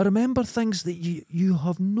 Okay. But I remember things that you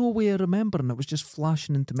have no way of remembering. It was just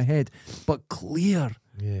flashing into my head. But clear.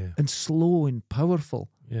 Yeah. And slow and powerful.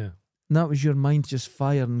 Yeah. And that was your mind just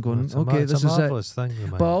firing, going, It's this a is marvelous it. thing, the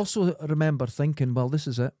mind. But I also remember thinking, well, this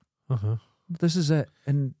is it. Uh-huh. This is it.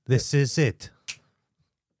 And this is it.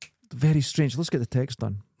 very strange. Let's get the text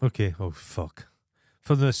done. Okay. Oh, fuck.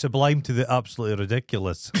 From the sublime to the absolutely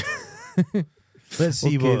ridiculous. Let's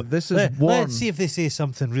see this is Warren. Let's see if they say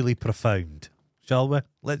something really profound, shall we?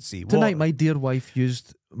 Let's see. Tonight, my dear wife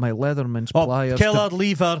used my Leatherman's pliers. Kill her,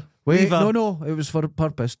 leave her. Wait, leave her. no, it was for a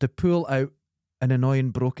purpose to pull out an annoying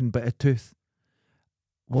broken bit of tooth.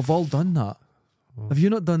 We've all done that. Have you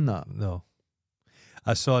not done that? No.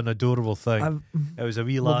 I saw an adorable thing. It was a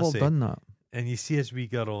wee lassie. We've all done that. And you see this wee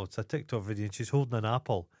girl, it's a TikTok video, and she's holding an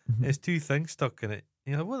apple. Mm-hmm. There's two things stuck in it.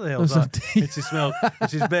 You know, what the hell is that? And she smelled,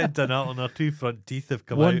 she's bent an apple and her two front teeth have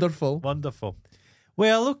come Wonderful. out. Wonderful.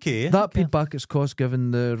 Well, okay. That paid back its cost given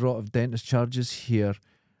the rot of dentist charges here.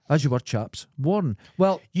 As you were, chaps. Warren.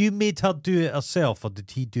 Well, you made her do it herself, or did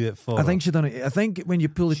he do it for her? I think she done it. I think when you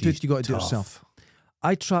pull the tooth, you got to do it tough. yourself.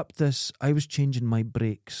 I trapped this. I was changing my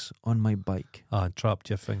brakes on my bike. And trapped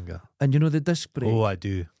your finger. And you know the disc brake? Oh, I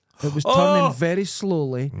do. It was turning very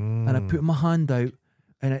slowly, and I put my hand out,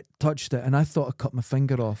 and it touched it, and I thought I cut my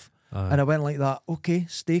finger off. And I went like that. Okay,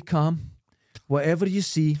 stay calm. Whatever you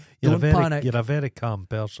see, don't panic. You're a very calm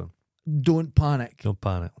person. Don't panic. Don't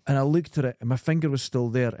panic. And I looked at it, and my finger was still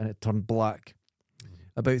there, and it turned black.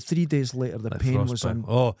 About 3 days later, the pain was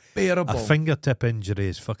unbearable. A fingertip injury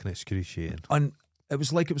is fucking excruciating. And it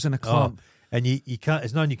was like it was in a clamp. And you can't.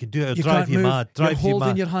 It's nothing you can do. It'll You drive can't you move. mad. You're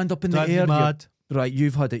holding your hand up in drive the air. You mad. Right,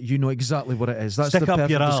 you've had it. You know exactly what it is. That's Stick the up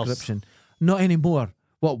perfect your arse. description. Not anymore.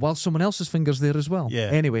 What, while someone else's finger's there as well? Yeah.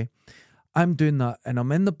 Anyway, I'm doing that, and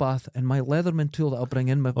I'm in the bath, and my Leatherman tool that I'll bring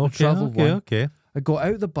in, my travel one. Okay. I got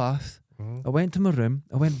out of the bath. I went to my room.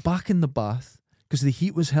 I went back in the bath because the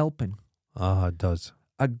heat was helping. Ah, it does.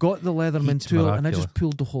 I got the Leatherman Heat's tool, and I miraculous. just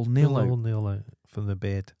pulled the whole nail Pull the out. whole nail out from the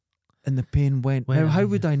bed. And the pain went. Now, how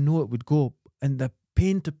would I know it would go? And the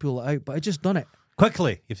pain to pull it out, but I just done it.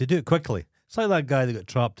 Quickly. You have to do it quickly. It's like that guy that got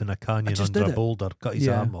trapped in a canyon under a boulder, cut his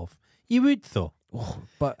arm off. You would, though. Oh,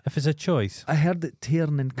 but if it's a choice. I heard it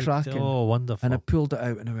tearing and cracking. Oh, wonderful. And I pulled it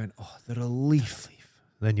out, and I went, oh, the relief.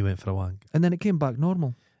 Then you went for a wank. And then it came back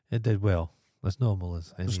normal. It did well. That's normal.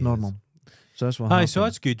 It's normal. So that's what happened. So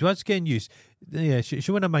that's good. That's getting used. Yeah,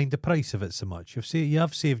 she wouldn't mind the price of it so much. You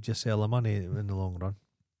have saved yourself money in the long run.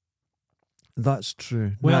 That's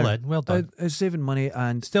true. Well now, then, well done. It's saving money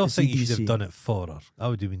and still it's think EDC. You should have done it for her. I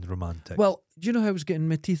would have been romantic. Well, do you know how I was getting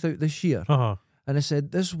my teeth out this year? Uh-huh. And I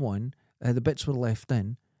said, this one, the bits were left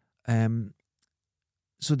in.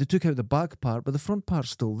 So they took out the back part, but the front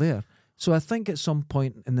part's still there. So I think at some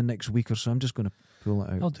point in the next week or so, I'm just going to pull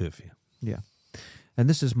it out. I'll do it for you. Yeah. And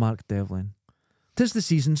this is Mark Devlin. 'Tis the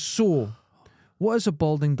season, so what is a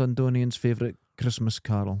balding Dundonian's favourite Christmas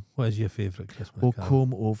carol? What is your favourite Christmas O carol?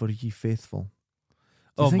 come over, ye faithful.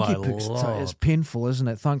 Do you think he puts it's painful, isn't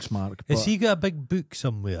it? Thanks, Mark. Has he got a big book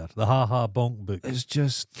somewhere? The Ha Ha Bonk book? It's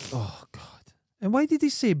just, oh, God. And why did he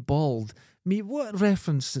say bald? Me, what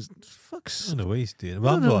reference is... Fuck's... I don't know what he's doing.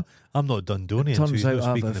 Well, I'm not Dundonian, It so turns he's out not I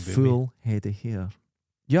have speaking a about full head of hair.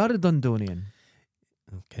 You're a Dundonian.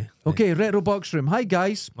 Okay. Okay, Retro Box Room. Hi,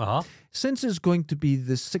 guys. Uh-huh. Since it's going to be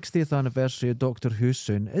the 60th anniversary of Doctor Who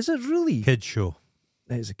soon, is it really? Kids show.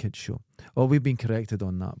 It is a kids show. Oh, we've been corrected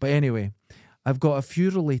on that. But anyway, I've got a few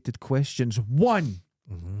related questions. One,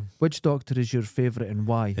 which Doctor is your favourite and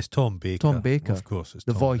why? It's Tom Baker. Tom Baker. Of course, it's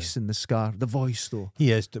the Tom voice and the scar. The voice, though.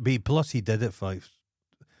 He is. Plus, he did it for... Out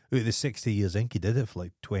of the 60 years, I think he did it for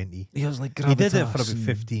like 20. He was like He did it for about and-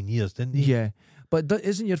 15 years, didn't he? Yeah. But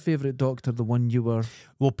isn't your favourite Doctor the one you were...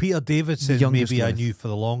 Well, Peter Davidson youngest maybe I with? knew for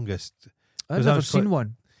the longest. I've 'Cause I never was seen quite-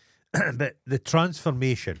 one. But the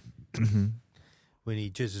transformation, when he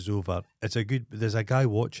jizzes over, it's a good... There's a guy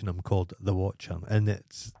watching him called The Watcher, and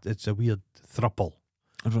it's a weird thruple.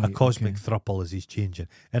 Right, a cosmic okay. thruple as he's changing.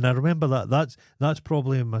 And I remember that's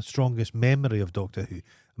probably my strongest memory of Doctor Who.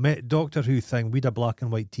 Doctor Who thing, we'd a black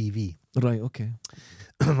and white TV. Right, okay.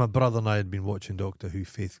 My brother and I had been watching Doctor Who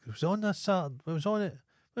faith. It was on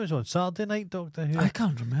Saturday night, Doctor Who. I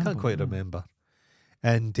can't remember. Can't quite no. remember.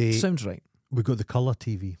 And Sounds right. we got the colour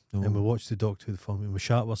TV and we Oh. watched the Doctor Who film and we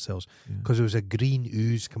shat ourselves Yeah. because there was a green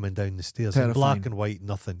ooze coming down the stairs. And Terrifying. black and white,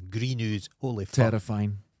 nothing. Green ooze, holy fuck.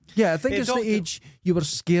 Terrifying. Yeah, I think it's Doctor- the age you were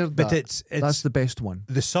scared. But that. it's That's the best one.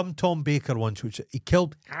 the some Tom Baker ones, which he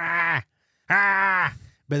killed. But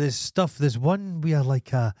there's one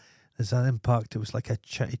where there's an impact. It was like a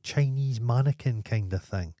Chinese mannequin kind of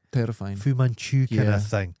thing, Terrifying. Fu Manchu kind Yeah. of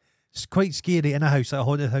thing. It's quite scary in a house, like a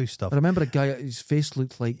haunted house stuff. I remember a guy, his face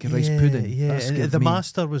looked like rice pudding. Yeah, That and scared the me.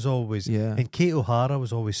 master was always, Yeah. and Kate O'Hara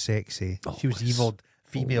was always sexy. She was Always. evil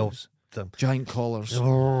female. Always. Giant collars. Oh.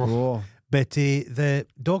 Oh. But the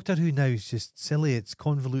Doctor Who now is just silly. It's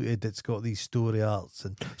convoluted. It's got these story arcs,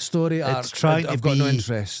 and Story It's arc. trying I've to got no be-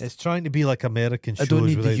 interest. it's trying to be like American I shows don't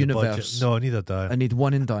need the without universe. budget. No, neither do I. I need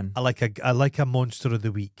one and done. I like a monster of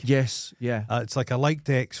the week. Yes, yeah. It's like I liked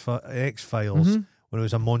X Files Mhm. when it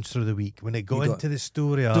was a monster of the week. When it got You got- into the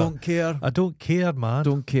story arc, Don't care. I don't care, man.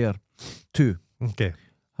 Don't care. 2. Okay,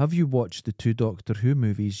 Have you watched the 2 Doctor Who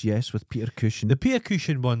movies? Yes, with Peter Cushing the Peter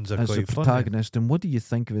Cushing ones are as the quite funny. protagonist. And what do you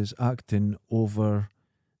think of his acting over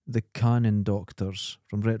the canon Doctors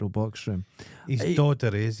from Retro Box Room? He's He-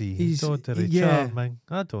 doddery, is he? he's- Doddery, yeah. charming.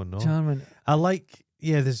 I don't know. Charming. I like.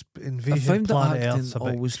 Yeah, there's I Invasion found the Planet acting Earth's a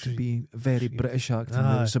bit always to cre- be very creepy. British acting.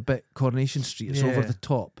 Aye. It's a bit Coronation Street. It's over Yeah. the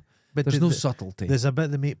top. But There's the- no the- subtlety. There's a bit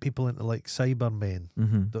that make people into like Cybermen,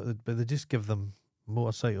 Mm-hmm. but they just give them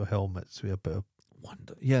motorcycle helmets with a bit of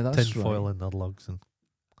Yeah, that's tinfoil right. in their lugs, and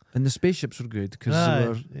And the spaceships were good because Aye, they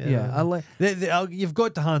were. yeah. Yeah, I like. you've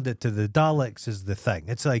got to hand it to the Daleks is the thing.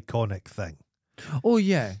 It's an iconic thing. Oh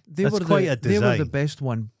yeah, That's quite a they were the design. best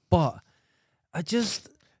one. But I just.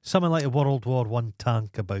 Something like a World War One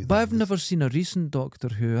tank about. But them. I've never seen a recent Doctor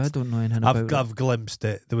Who. I don't know anything about it. I've glimpsed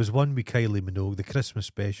it. There was one with Kylie Minogue, the Christmas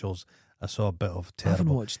specials. I saw a bit of I haven't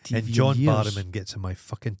terrible. watched TV And John in years. Barrowman gets in my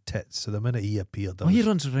fucking tits. So the minute he appeared, I Oh, he was-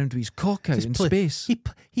 runs around with his cock out Just in play- space.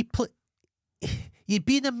 You'd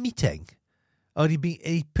be in a meeting, or he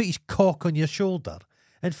put his cock on your shoulder,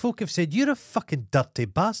 and folk have said, "You're a fucking dirty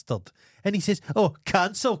bastard," and he says, "Oh,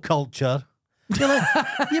 cancel culture." You're like,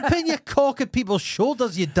 you're putting your cock at people's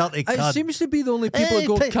shoulders, you dirty It cunt. seems to be the only people that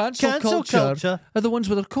go cancel culture are the ones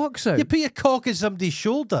with their cocks out. You put your cock at somebody's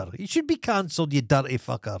shoulder. You should be cancelled, you dirty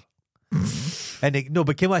fucker. No,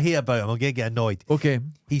 but can I hear about him? I'm going to get annoyed. Okay.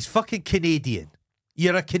 He's fucking Canadian.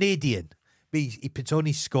 You're a Canadian. But he puts on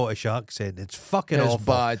his Scottish accent. It's fucking It's awful.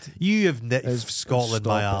 bad. You have knit It's- Scotland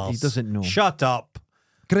stop my it. arse. He doesn't know. Shut up.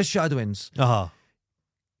 Chris Shadowins. Uh-huh.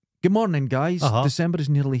 Good morning, guys. Uh-huh. December is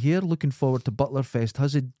nearly here. Looking forward to Butlerfest.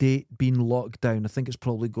 Has a date been locked down? I think it's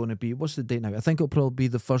probably going to be. What's the date now? I think it'll probably be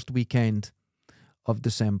the first weekend of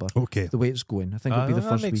December. Okay. The way it's going. I think it'll be the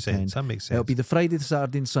first that makes weekend. sense. That makes sense. It'll be the Friday, the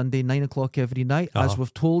Saturday, and Sunday, 9 o'clock every night. As Uh-huh.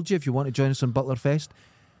 we've told you, if you want to join us on Butlerfest,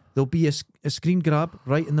 there'll be a screen grab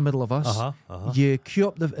right in the middle of us. Uh-huh. Uh-huh. You queue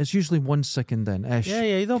up it's usually 1 second in ish. Yeah,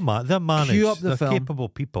 they don't matter. They're managed. Queue up the They're film. capable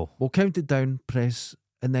people. We'll count it down, press,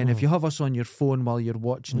 and then if Mm. you have us on your phone while you're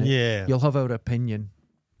watching it, Yeah. you'll have our opinion.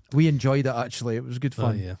 We enjoyed it actually. It was good Oh,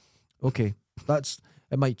 fun. yeah. Okay,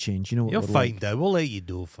 it might change. You know what You'll we're find like. out. We'll let you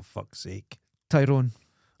know, for fuck's sake. Tyrone.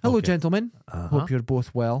 Hello, Okay. gentlemen. Uh-huh. Hope you're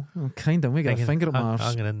both well. Oh, kind of. We got a finger at Mars.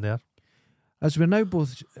 Hanging in there. As we're now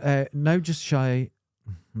both now just shy.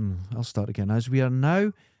 I'll start again. As we are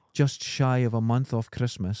now just shy of a month off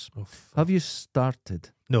Christmas, Oh, have you started,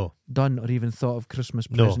 no. done, or even thought of Christmas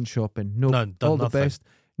No. present shopping? No. None, done All the nothing. best.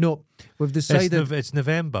 No. We've decided. It's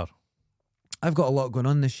November. I've got a lot going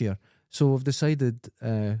on this year, so we've decided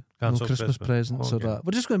no Cancel Christmas presents Okay. or that.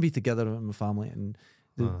 We're just going to be together with my family, and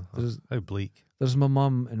there's How bleak. my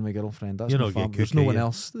mum and my girlfriend. That's You're my not getting family. There's cookie, no are one you?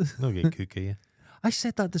 else. No get cookie, yeah. I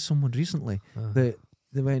said that to someone recently. That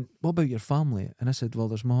they went, "What about your family?" And I said, "Well,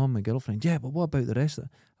 there's my mum, my girlfriend." Yeah, but what about the rest of it?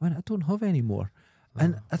 I went, "I don't have any more."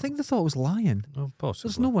 And I think they thought I was lying. No, possibly.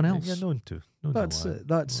 There's no one else. You're known to. No, That's no, it.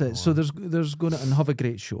 That's no, it. So there's going to and have a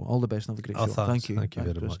great show. All the best and have a great Oh, show. thanks. Thank you. Thank you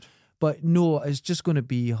Thanks, very Chris. much. But no, it's just going to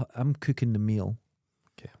be I'm cooking the meal.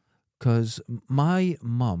 Okay. Because my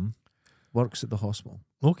mum works at the hospital.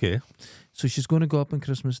 Okay. So she's going to go up on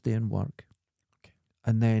Christmas Day and work. Okay.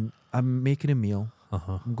 And then I'm making a meal.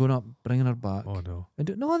 Uh-huh. I'm going up, bringing her back. Oh, no.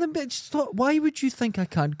 Then why would you think I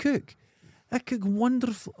can't cook? I cook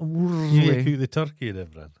wonderful. You cook the turkey and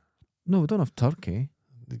everything. No, we don't have turkey.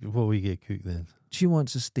 What we get cooked then? She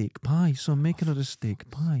wants a steak pie, so I'm making her a steak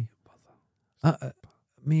pie.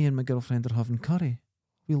 Me and my girlfriend are having curry.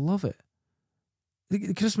 We love it.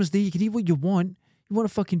 The Christmas Day, you can eat what you want. You want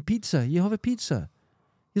a fucking pizza, you have a pizza.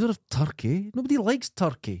 You don't have turkey. Nobody likes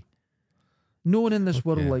turkey. No one in this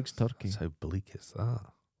world likes turkey. That's how bleak is that?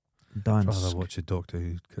 Dansk. I'd rather watch a Doctor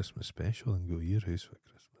Who Christmas special than go to your house for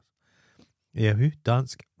Christmas. Yeah, who?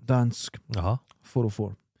 Dansk? Dansk.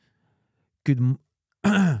 404.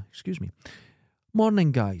 Excuse me.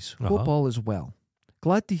 Morning, guys. Hope all is well.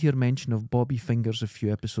 Glad to hear mention of Bobby Fingers a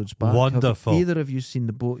few episodes back. Wonderful. Have either of you seen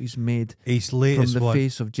the boat he's made His latest from the one,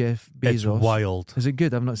 face of Jeff Bezos? It's wild. Is it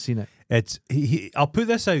good? I've not seen it. It's I'll put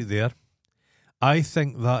this out there. I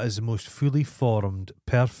think that is the most fully formed,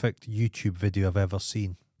 perfect YouTube video I've ever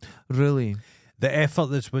seen. Really? The effort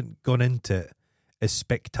that's gone into it is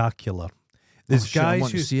spectacular. There's guys I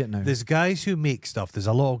want who to see it now. There's guys who make stuff. There's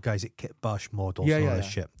a lot of guys that kit bash models and all this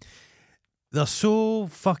shit. They're so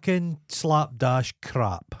fucking slapdash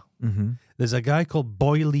crap. Mm-hmm. There's a guy called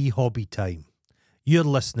Boyley Hobby Time. You're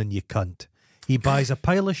listening, you cunt. He buys a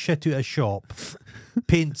pile of shit out of a shop,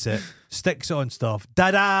 paints it, sticks it on stuff,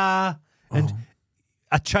 da-da! And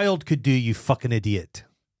a child could do, you fucking idiot.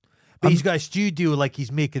 But he's got a studio like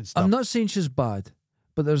he's making stuff. I'm not saying she's bad,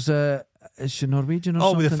 but there's a... Is she Norwegian or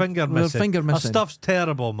something? With the finger missing. With her finger missing. Her stuff's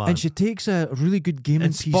terrible, man. And she takes a really good gaming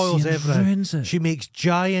and spoils PC and everything. ruins it. She makes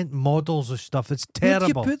giant models of stuff. It's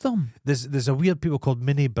terrible. Where do you put them? There's a weird people called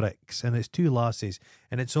Mini Bricks, and it's two lasses,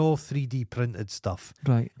 and it's all 3D printed stuff.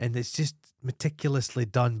 Right. And it's just meticulously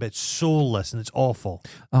done, but it's soulless and it's awful.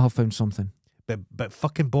 I have found something. But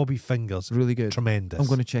fucking Bobby Fingers, really good. Tremendous. I'm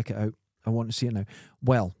going to check it out. I want to see it now.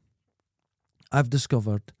 Well, I've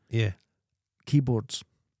discovered keyboards.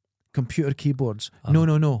 Computer keyboards. No.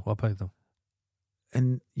 What about them?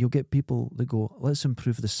 And you'll get people that go, let's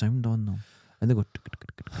improve the sound on them. And they go,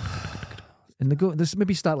 and they go, this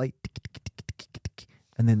maybe start like,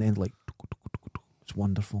 and then end like, it's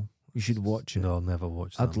wonderful. You should watch it. No, I'll never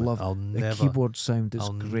watch that. I'd love it. The keyboard sound is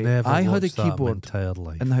great. I had a keyboard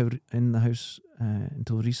in the house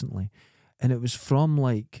until recently, and it was from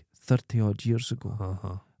like 30 odd years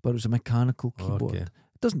ago. But it was a mechanical keyboard. It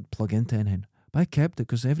doesn't plug into anything. But I kept it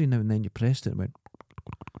because every now and then you pressed it and went,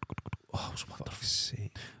 oh, it was wonderful.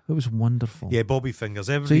 It was wonderful. Yeah, Bobby Fingers.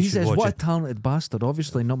 So he says, what a talented bastard.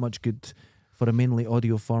 Obviously not much good for a mainly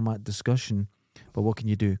audio format discussion, but what can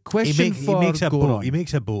you do? Question for he makes a Goron. boat. He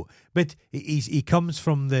makes a boat. But he comes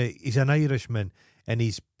from he's an Irishman, and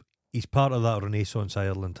he's part of that Renaissance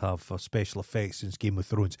Ireland have for special effects since Game of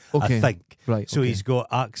Thrones, I think. Right. So he's got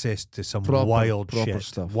access to some proper wild shit.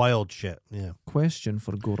 Stuff. Wild shit, yeah. Question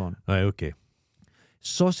for Goron. Right, okay.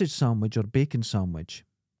 Sausage sandwich or bacon sandwich?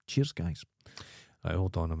 Cheers, guys. Right,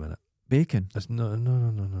 hold on a minute. Bacon?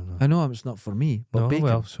 No. I know it's not for me, but bacon.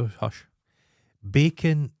 Well, so hush.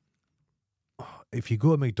 Bacon, if you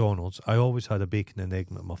go to McDonald's, I always had a bacon and egg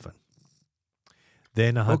McMuffin.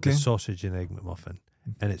 Then I had the sausage and egg McMuffin,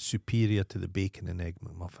 and it's superior to the bacon and egg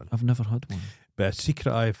McMuffin. I've never had one. But a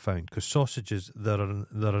secret I've found, because sausages, they're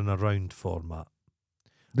in a round format.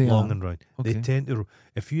 They long are. and round. Okay. They tend to,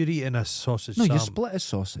 if you're eating a sausage, you split a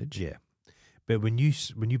sausage. Yeah, but when you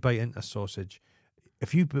bite into a sausage,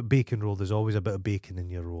 if you put bacon roll, there's always a bit of bacon in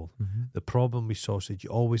your roll. Mm-hmm. The problem with sausage,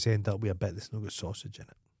 you always end up with a bit that's not got sausage in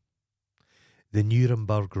it. The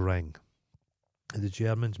Nuremberg ring. The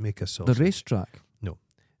Germans make a sausage. The racetrack. No,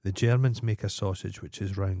 the Germans make a sausage which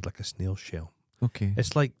is round like a snail shell. Okay,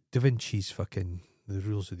 it's like Da Vinci's fucking The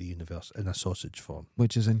Rules of the Universe in a sausage form.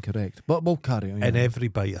 Which is incorrect. But we'll carry on. And every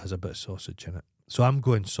bite has a bit of sausage in it. So I'm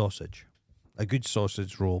going sausage. A good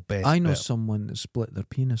sausage roll, best. I know bit. someone that split their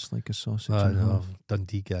penis like a sausage I in know. half.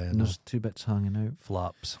 Dundee guy, I And know. there's 2 bits hanging out.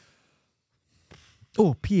 Flaps.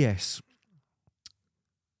 Oh, P.S.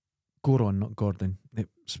 Goron, not Gordon.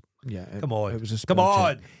 Come on. It was a Come spell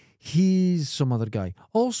on. check. He's some other guy.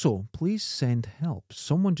 Also, please send help.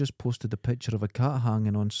 Someone just posted a picture of a cat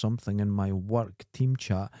hanging on something in my work team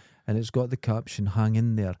chat, and it's got the caption, hang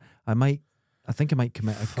in there. I think I might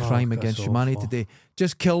commit a crime against humanity today.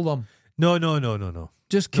 Just kill them. No.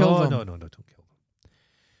 Just kill them. No, don't kill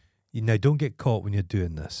them. Now, don't get caught when you're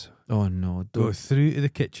doing this. Oh, no. Go through to the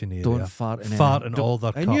kitchen area. Don't fart in all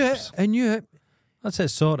their cups. I knew it. That's it,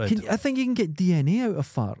 sorted. I think you can get DNA out of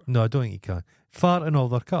fart. No, I don't think you can. Fart in all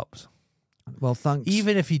their cups. Well, thanks.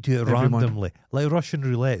 Even if you do it everyone. randomly, like Russian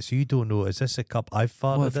roulette, so you don't know, is this a cup I've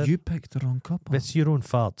farted Well, if in? you picked the wrong cup up. It's your own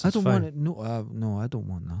farts. I don't fine. want it. No, I don't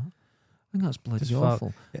want that. I think that's bloody Just fart.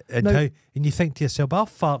 awful. And you think to yourself, I'll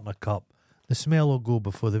fart in a cup. The smell will go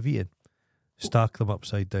before they've eaten. Stack them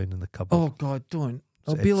upside down in the cupboard. Oh, God, don't.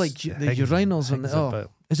 It'll be like the urinals on the... Oh,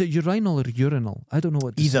 is it urinal or urinal? I don't know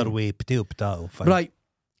what to Either say. way, potato, fine. Right,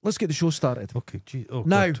 let's get the show started. Okay,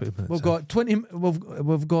 Now, God, 20 minutes we've got 20...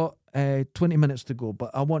 We've got 20 minutes to go,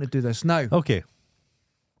 but I want to do this now. Okay.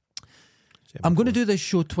 I'm going to do this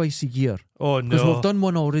show twice a year. Oh, no. Because we've done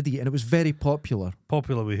one already and it was very popular.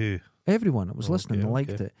 Popular with who? Everyone that was listening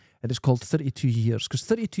liked it. And it's called 32 Years. Because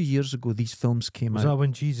 32 years ago, these films came out. Was that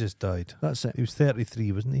when Jesus died? That's it. He was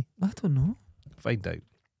 33, wasn't he? I don't know. Find out.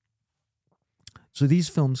 So these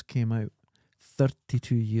films came out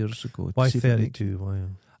 32 years ago. Why 32? Why?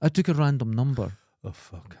 I took a random number. Oh,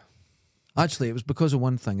 fuck. Actually, it was because of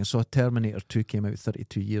one thing. I saw Terminator 2 came out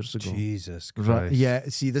 32 years ago. Jesus Christ. Right. Yeah,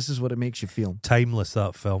 see, this is what it makes you feel. Timeless,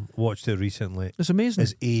 that film. Watched it recently. It's amazing.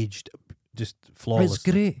 It's aged just flawless. It's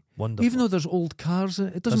great. Wonderful. Even though there's old cars,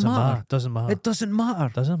 it doesn't matter. Doesn't matter. It doesn't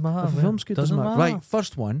matter. Doesn't matter. If a film's good, doesn't matter. Right,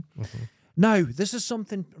 first one. Mm-hmm. Now, this is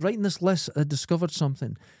something, writing this list, I discovered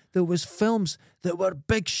something. There was films that were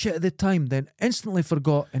big shit at the time, then instantly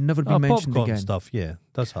forgot and never been mentioned popcorn again. Stuff, yeah,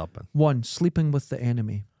 does happen. One, Sleeping with the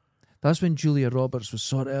Enemy. That's when Julia Roberts was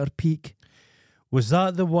sort of at her peak. Was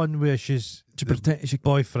that the one where she's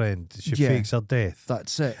boyfriend? She fakes her death.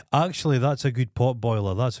 That's it. Actually, that's a good pot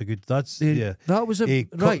boiler. That's a good. That's yeah. That was a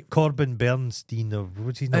right. Corbin Bernstein or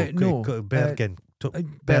what's his name? No, Bergen.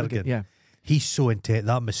 Bergen. Yeah. He's so intense.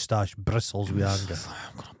 That moustache bristles with anger.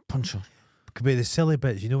 I'm gonna punch her. But the silly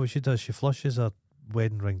bits, you know what she does? She flushes her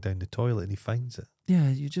wedding ring down the toilet and he finds it. Yeah,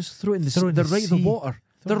 you just throw it in the sea. They're right in the water.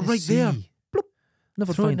 They're right there. Bloop.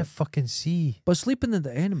 Never throw it in find the fucking sea. But Sleeping with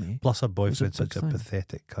the Enemy. Plus her boyfriend's such a thing.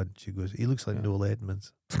 pathetic cunt. She goes, he looks like Noel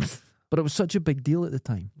Edmonds. But it was such a big deal at the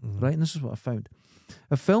time, right? And this is what I found.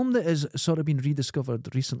 A film that has sort of been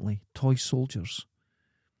rediscovered recently, Toy Soldiers.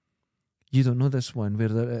 You don't know this one, where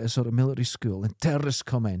they're at a sort of military school and terrorists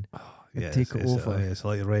come in and take it over. It's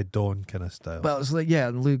like Red Dawn kind of style. Well, it's like,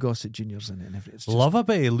 and Lou Gossett Jr.'s in it and everything. Love a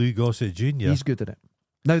bit of Lou Gossett Jr. He's good at it.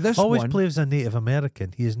 Now this always one plays a Native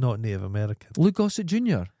American. He is not Native American. Lou Gossett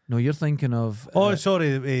Jr. No, you're thinking of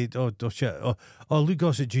sorry. Oh shit. Lou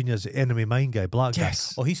Gossett Jr. is the Enemy Mine guy, black guy.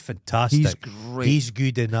 Oh, he's fantastic. He's great. He's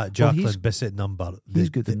good in that Jacqueline Bisset number. He's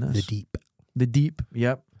good in this. The Deep.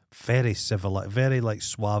 Yep. Very civil, very like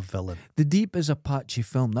suave villain. The Deep is a patchy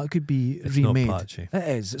film. That could be it's remade. Not patchy. It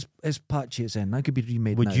is. It's patchy as in. That could be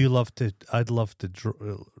remade. Would now. you love to? I'd love to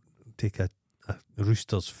take a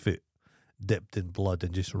rooster's foot dipped in blood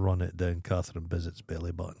and just run it down Catherine Bissett's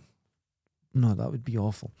belly button. No, that would be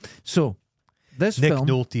awful. So, this Nick film...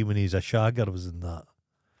 Nolte, when he's a shagger, was in that.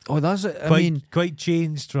 Oh, that's it. Quite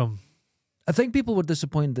changed from... I think people were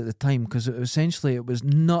disappointed at the time because it was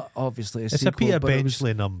not obviously a sequel. It's a Peter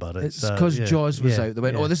Benchley number. It's because Jaws was out. They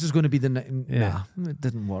went, this is going to be the... Nah, it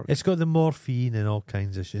didn't work. It's got the morphine and all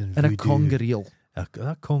kinds of shit. And a conger eel.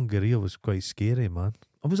 That conger eel was quite scary, man.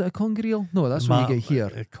 Oh, was it a conger eel? No, that's what you get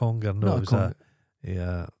here. A conger, no, it was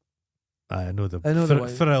yeah. I know the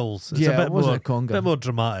frills. It's yeah, a bit more more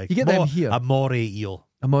dramatic. You get them here. A moray eel.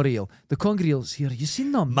 A moray eel. The conger eels here. You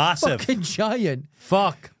seen them? Massive. Fucking giant.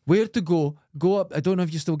 Fuck. Where to go? Go up. I don't know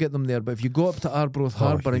if you still get them there, but if you go up to Arbroath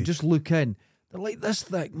Harbour and just look in, they're like this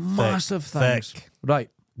thick, massive things. Thick.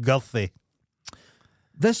 Right. Girthy.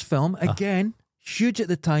 This film, again, huge at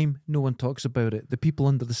the time. No one talks about it. The People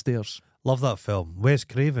Under the Stairs. Love that film. Wes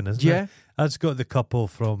Craven, isn't it? Yeah. That's got the couple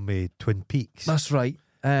from Twin Peaks. That's right.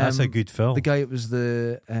 That's a good film. The guy that was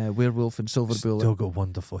the werewolf in Silver Bullet. Still got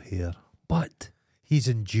wonderful hair. But he's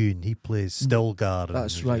in Dune. He plays Stilgar.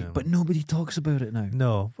 That's right. But nobody talks about it now.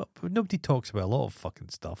 No, but nobody talks about a lot of fucking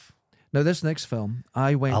stuff. Now, this next film,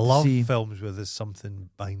 I love films where there's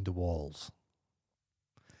something behind the walls.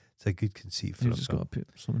 It's a good conceit for you just got to put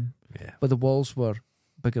something. Yeah. But the walls were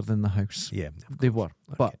bigger than the house. Yeah. They were.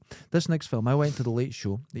 Okay. But this next film, I went to the Late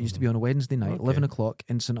Show. It used to be on a Wednesday night, 11 o'clock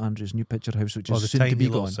in St Andrews, New Picture House, which is soon to be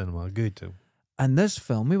gone. Cinema. Good too. And this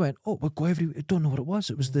film, we went, we'll go I don't know what it was.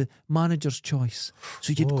 It was the Manager's Choice.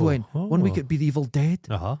 So you'd go in. 1 week it'd be The Evil Dead.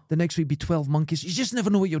 The next week it'd be 12 Monkeys. You just never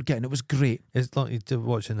know what you're getting. It was great. It's like you're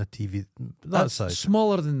watching a TV. That's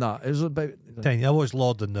smaller than that. It was about... Tiny. I watched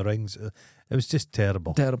Lord of the Rings. It was just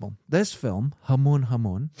terrible. Terrible. This film, Hamon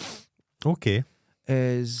Hamon. Okay.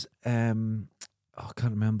 Is... I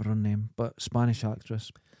can't remember her name, but Spanish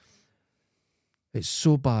actress. It's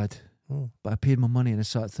so bad. But I paid my money and I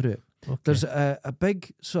sat through it. Okay. There's a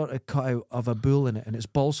big sort of cutout of a bull in it and its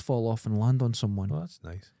balls fall off and land on someone. Oh, that's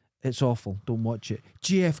nice. It's awful. Don't watch it.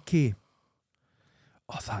 JFK.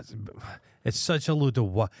 Oh, it's such a load of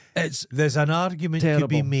what? There's an argument terrible, to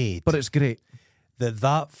be made. But it's great.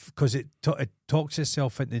 Because it talks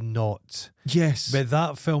itself into knots. Yes. But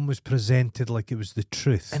that film was presented like it was the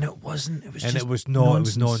truth. And it wasn't. It was and just it was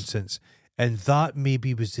nonsense. It was nonsense. And that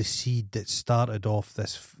maybe was the seed that started off the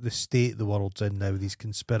state the world's in now, these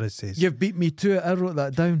conspiracies. You've beat me to it. I wrote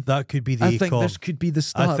that down. That could be the I think acorn. this could be the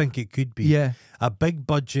start. I think it could be. Yeah. A big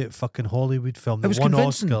budget fucking Hollywood film It that was won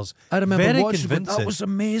convincing. Oscars. I remember Very watching it. convincing. That was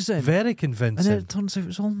amazing. Very And convincing. then it turns out it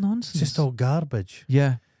was all nonsense. It's just all garbage.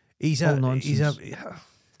 Yeah. He's all a nonsense.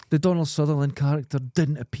 The Donald Sutherland character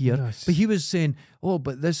didn't appear. Yes. But he was saying, oh,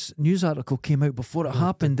 but this news article came out before it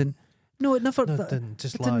happened. And no, it never No, it didn't.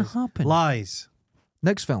 Just it lies. didn't happen. Lies.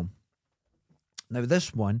 Next film. Now,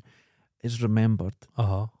 this one is remembered,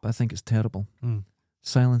 Uh-huh. but I think it's terrible. Mm.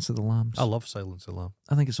 Silence of the Lambs. I love Silence of the Lambs.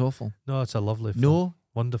 I think it's awful. No, it's a lovely film. No,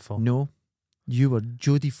 Wonderful. no. You were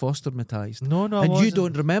Jodie Foster-matised. No, I and you wasn't.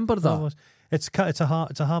 don't remember No, I that. was-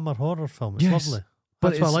 It's a Hammer horror film. It's Yes, lovely. But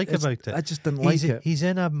That's what I it's- like it's- about it. I just didn't like it. He's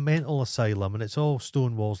in a mental asylum and it's all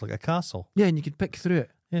stone walls like a castle. Yeah, and you could pick through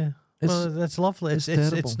it. Yeah. It's- Well, that's lovely. it's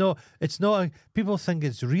It's not. People think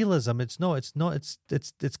it's realism. It's not. It's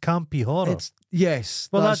campy horror. Yes,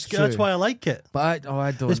 well, that's that's true. why I like it. But I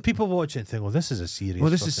don't. There's people watching and think, "Oh, this is a serious." Well,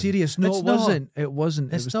 this is fucking-" serious. No, It's it not. wasn't. It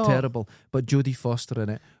wasn't. It's It was not. terrible. But Jodie Foster in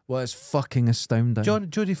it was fucking astounding.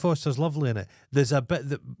 Jodie Foster's lovely in it. There's a bit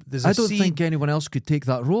that there's. I a don't scene, think anyone else could take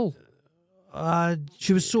that role.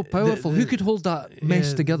 She was so powerful. Who could hold that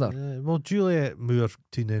mess together? Well, Juliette Moore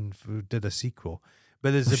who did a sequel,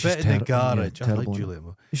 but there's Oh, a she's bit in the yeah, garage. I like terrible in it. Juliette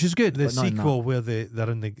Moore. She's good. The but not in that. sequel where they're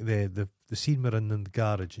in the scene we're in the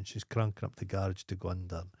garage and she's cranking up the garage to go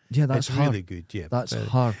under. Yeah, that's it's her. really good. Yeah, That's very-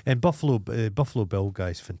 her. And Buffalo Bill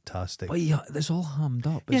guy's fantastic. But yeah, it's all hammed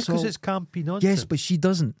up. Yeah, because all- it's campy nonsense. yes, but she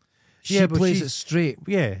doesn't. She Yeah, but plays she's- it straight.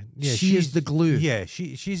 yeah, She is the glue. Yeah,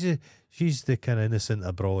 she's the kind of innocent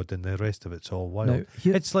abroad, and the rest of it's all wild. Now,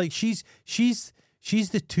 here- It's like she's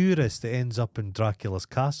the tourist that ends up in Dracula's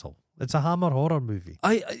castle. It's a Hammer horror movie.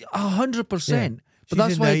 100%. Yeah. But She's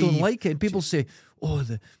that's a why I don't naive- like it. And people say, "Oh,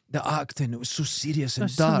 the acting, it was so serious and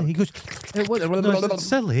That's dark." silly. He goes. It was, No, it's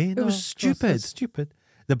silly. No, was it's stupid. stupid.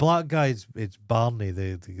 The black guy's it's Barney,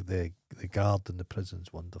 the guard in the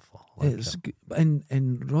prison's wonderful. I like It's it. g-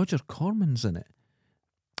 and Roger Corman's in it.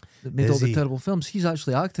 That made Is all the he? terrible films. He's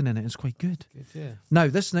actually acting in it. It's quite good. Yeah. Now,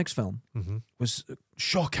 this next film Mm-hmm. was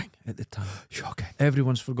shocking at the time. Shocking.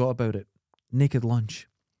 Everyone's forgot about it. Naked Lunch.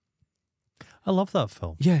 I love that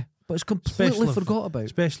film. Yeah, but it's completely Special eff- forgot about.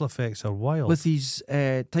 Special effects are wild. With his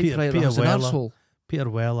typewriter Peter as an Weller. arsehole. Peter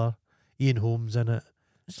Weller, Ian Holmes in it.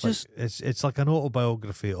 It's Like, just... it's like an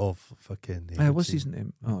autobiography of fucking what's his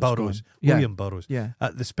name? Oh, it's Burroughs, gone. Yeah. William Burroughs. Yeah.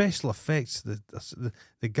 The special effects,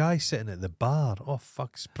 the guy sitting at the bar. Oh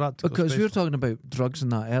fuck, it's practical. Because we were special- talking about drugs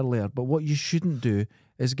and that earlier, but what you shouldn't do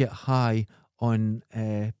is get high on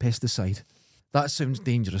pesticide. That sounds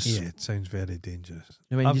dangerous. Yeah, it sounds very dangerous.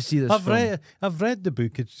 When you see this I've film, read the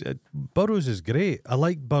book. Burroughs is great. I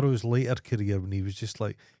like Burroughs' later career when he was just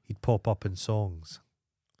like he'd pop up in songs.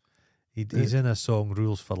 He's in a song,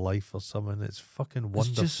 "Rules for Life" or something. It's fucking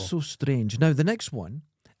wonderful. it's just so strange. Now, the next one,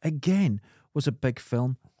 again, was a big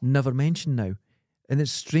film, never mentioned now. And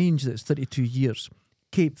it's strange that it's 32 years.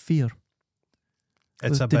 Cape Fear.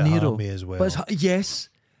 It's with a De bit Niro. hammy as well. But yes.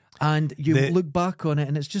 And you The- look back on it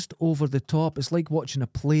and it's just over the top. It's like watching a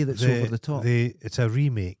play that's over the top. It's a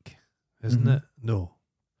remake, isn't Mhm. it? No.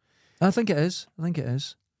 I think it is.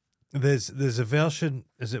 There's a version.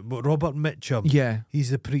 Is it Robert Mitchum? Yeah. He's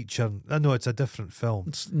the preacher. I know it's a different film.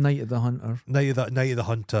 It's Night of the Hunter. Night of the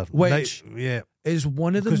Hunter. Which- yeah, Is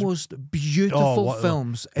one of the Because- most beautiful what-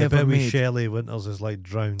 films the ever bit with made. Shelley Winters is like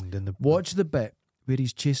drowned in the. Watch the bit where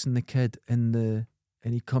he's chasing the kid and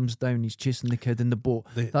he comes down, he's chasing the kid in the boat.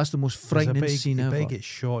 That's the most There's a frightening big- scene the ever. big gets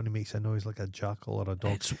shot and he makes a noise like a jackal or a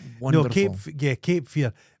dog. It's wonderful. No, Cape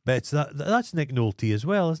Fear, but it's that's Nick Nolte as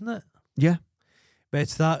well, isn't it? Yeah. But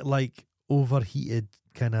it's that like overheated,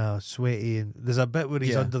 kind of sweaty, and there's a bit where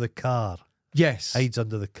he's Yeah. under the car, Yes. hides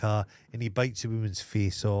under the car, and he bites a woman's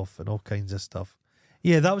face off and all kinds of stuff.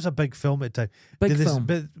 Yeah, that was a big film at the time. Big This- film.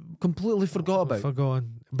 but Completely forgot about.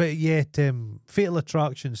 forgotten. But yet, Fatal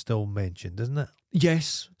Attraction still mentioned, isn't it?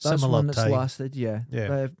 Yes. That's Similar one that's time. lasted, yeah.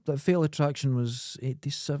 Yeah. The Fatal Attraction was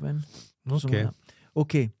 87. something Okay. like that.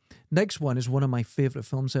 Okay. Next one is one of my favourite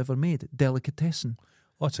films ever made, Delicatessen.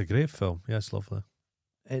 Oh, it's a great film. Yeah, it's lovely.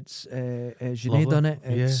 It's Jeunet Lovely. done it.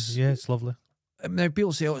 It's, yeah, it's lovely. Now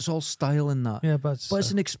people say, oh, it's all style in that. Yeah, But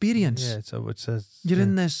it's an experience. yeah, it's a You're yeah.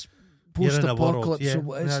 in this You're in a world, post-apocalypse. yeah.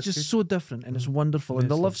 So Yeah, it's it's just good. so different and it's Mm. wonderful. Yeah,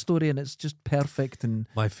 And the it's love lovely. story and it's just perfect and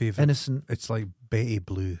My favourite. innocent. It's like Betty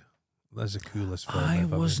Blue. That's the coolest film. I I've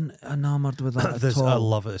ever wasn't enamoured with that at There's- all. I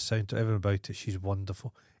love it. The sound to everything about it. She's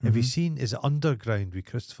wonderful. Have you Mhm. seen? Is it Underground with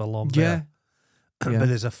Christopher Lambert? Yeah. Yeah. But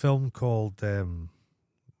there's a film called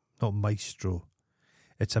not Maestro.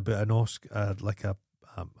 It's about an Oscar, like a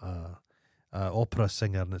opera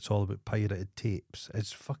singer, and it's all about pirated tapes.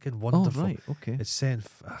 It's fucking Oh, wonderful. right. Okay. It's saying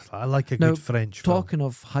I like a Now, good French film. Talking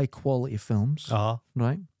of high quality films, Uh-huh.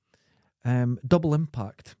 right? Double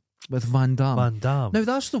Impact with Van Damme. Van Damme. Now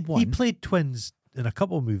that's the one. He played twins in a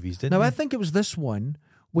couple of movies, didn't Now he? I think it was this one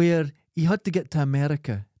where he had to get to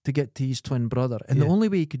America to get to his twin brother, and the Yeah. only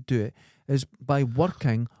way he could do it is by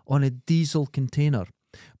working on a diesel container.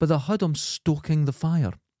 But they had him stoking the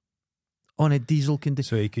fire on a diesel container.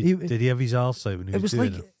 So he could. He- Did he have his arse out when he It was was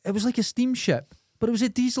doing like it? it was like a steamship, but it was a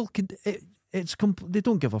diesel. They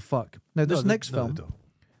don't give a fuck. Now this next they film,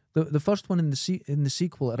 don't. the first one in the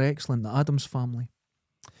sequel are excellent. The Addams Family,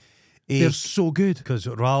 Eh, they're so good. because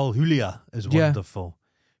Raul Julia is Yeah. wonderful.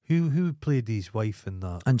 Who played his wife in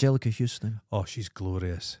that? Angelica Houston. Oh, she's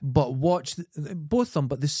glorious. But watch both of them.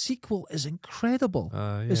 But the sequel is incredible.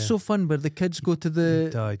 Yeah. It's so fun where the kids go to He the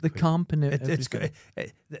died quick. camp and It's everything.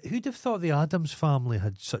 who'd have thought the Addams Family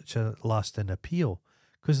had such a lasting appeal?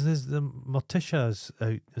 Because there's the Morticia's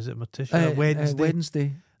out. Is it Morticia?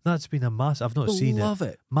 Wednesday. That's been a mass. I've not seen it. Love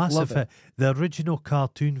it. Massive Love hit. it. The original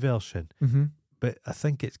cartoon version, Mm-hmm. but I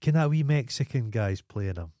think it's can that wee Mexican guy's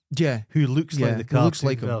playing him Yeah. who looks Yeah, like the he cartoon looks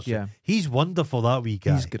like him, version. yeah. He's wonderful. That wee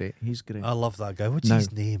guy. He's great. He's great. I love that guy. What's Now-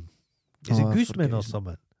 his name? Is Oh, it I Guzman forget or his-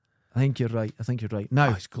 something? I think you're right. Oh,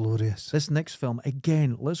 Now, it's glorious. this next film,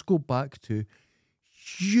 again, let's go back to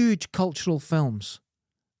huge cultural films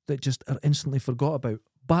that just are instantly forgot about.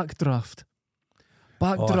 Backdraft.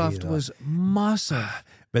 Backdraft that. was massive.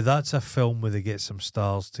 But that's a film where they get some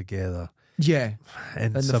stars together Yeah.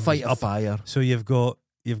 and And the some fight of up. fire. So you've got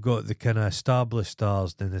the kind of established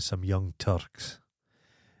stars, then there's some young Turks.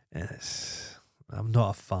 I'm not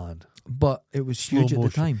a fan. But it was Slow huge at the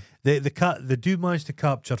motion. time. They do manage to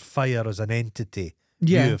capture fire as an entity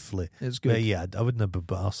Yeah. beautifully. It's But good. yeah, I wouldn't have been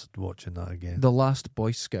arsed watching that again. The Last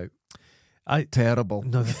Boy Scout. Terrible.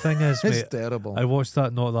 No, the thing is, It's mate, terrible. I watched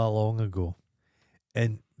that not that long ago,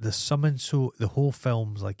 and there's something the whole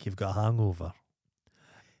film's like you've got a hangover.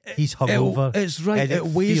 He's hungover. It's right. and It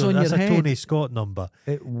weighs feels- on your that's head. a Tony Scott number.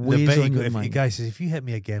 It The weighs bit he on go- your if the mind. guy says, "If you hit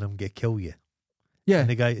me again, I'm gonna kill you," Yeah. and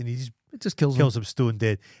he just It just kills him. kills him stone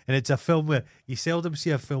dead. And it's a film where you seldom see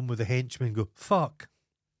a film with the henchman go fuck.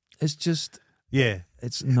 It's just. Yeah,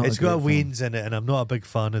 It's not. it's got Wayne's in it, and I'm not a big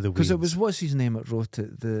fan of the Waynes. Because it was what's his name that wrote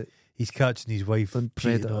it. He's catching his wife And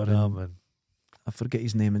cheating Predator on and- him, and I forget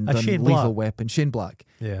his name and Ah, done Shane Lethal Black. Weapon. Shane Black.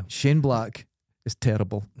 yeah, Shane Black is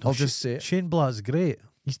terrible. I'll just say it. Shane Black's great.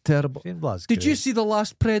 He's terrible. Shane Black's Did great. you see the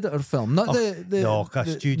last Predator film? Not Oh, the no,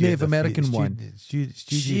 the studio Native American one. Studio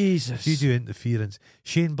Jesus. interference.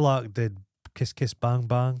 Shane Black did Kiss Kiss Bang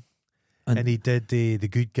Bang, and he did the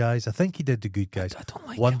Good Guys. I think he did the Good Guys. I don't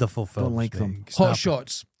like Wonderful them. films. Don't like them. mate. Hot Snap-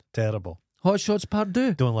 Shots. Terrible. Hot Shots Part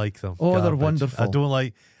 2. Don't like them. Oh, they're Garbage. wonderful.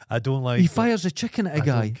 I don't like. He fires a chicken at a I don't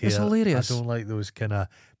guy. It's care. hilarious. I don't like those kind of.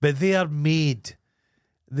 But they are made.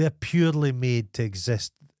 They're purely made to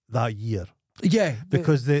exist that year Yeah.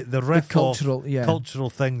 because the the riff cultural, yeah. cultural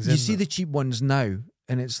things. You in see them. the cheap ones now,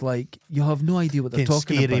 and it's like you have no idea what they're Fucking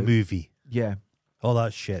talking scary about. movie. Yeah. All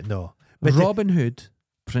that shit. No. But Robin Hood,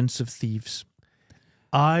 Prince of Thieves.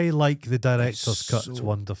 I like the director's cut. It's so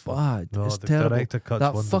wonderful. Bad. No, It's the terrible. director cut's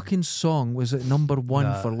That wonderful. fucking song was at number one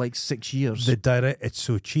Nah. for like 6 years. It's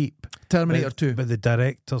so cheap. Terminator but, 2. But the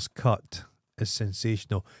director's cut is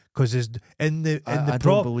sensational because in the I don't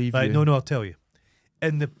prop. believe right, you. no, I'll tell you.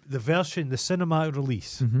 In the version, the cinematic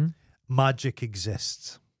release, Mm-hmm. magic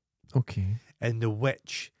exists, Okay. and the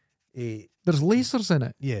witch. There's lasers in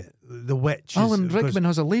it. Yeah, the witch. Alan because Rickman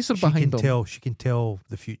has a laser she behind can him. tell. She can tell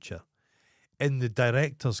the future. In the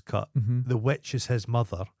director's cut, Mhm. the witch is his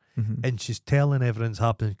mother, Mhm. and she's telling everything's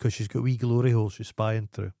happening because she's got wee glory holes she's spying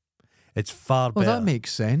through. It's far Well, better. that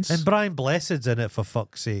makes sense. And Brian Blessed's in it, for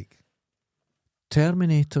fuck's sake.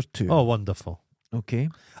 Terminator 2. Oh, wonderful. Okay.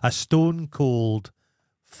 A stone cold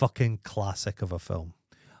fucking classic of a film.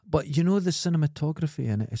 But you know the cinematography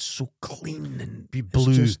in it is so clean and Be it's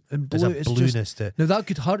blue. just- and There's blue. a It's just, blueness to it. now that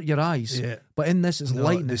could hurt your eyes, Yeah. but in this it's No,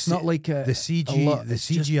 light. the It's C- not like a The a CG, lot. the It's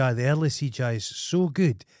just- CGI, the early CGI is so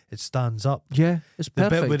good it stands up. yeah, it's The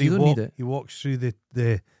perfect. bit where You don't need it. he walks through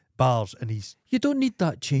the bars and You don't need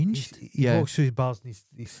that changed. he Yeah, walks through the bars and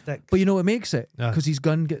he sticks. but you know what makes it Yeah. because his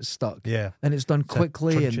gun gets stuck. yeah, And it's done a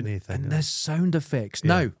quickly and, crunching thing, and yeah. this sound effects.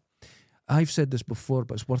 Yeah. Now, I've said this before,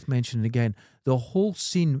 but it's worth mentioning again. The whole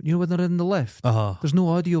scene, you know, when they're in the lift, there's no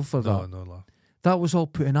audio for that. no. That was all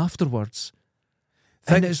put in afterwards.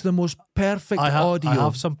 Think- and it's the most perfect I audio.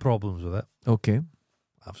 have some problems with it. Okay.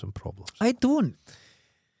 I have some problems. I don't.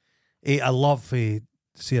 I love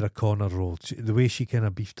Sarah Connor role. The way she kind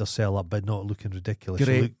of beefed herself up, but not looking ridiculous.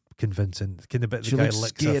 Great. She looked convincing. Kind of bit She the guy looks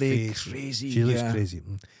licks her scary, face. crazy. She looks yeah. crazy.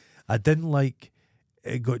 I didn't like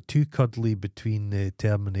it got too cuddly between the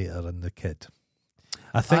Terminator and the kid.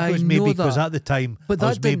 I think it was maybe because at the time I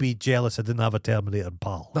was maybe jealous I didn't have a Terminator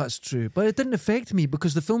pal. That's true. But it didn't affect me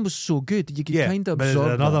because the film was so good. You could kind of but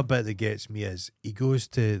absorb another bit that gets me is he goes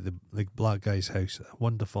to the black guy's house, a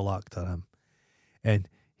wonderful actor him, and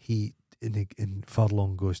he in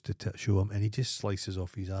Furlong goes to show him and he just slices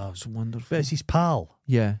off his arm. It's wonderful. But it's his pal.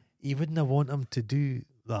 Yeah. He wouldn't have want him to do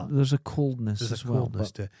that. There's a coldness There's as a well.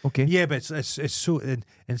 coldness to it. Okay. Yeah, but it's so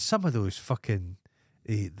and some of those fucking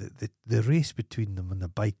the race between them and the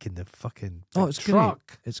bike and the fucking it's truck.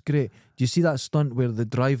 Great. It's great. Do you see that stunt where the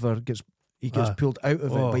driver gets pulled out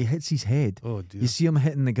of it, but he hits his head? Oh dear. You see him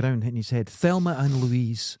hitting the ground, hitting his head. Thelma and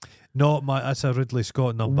Louise. That's a Ridley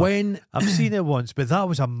Scott number. I've seen it once, but that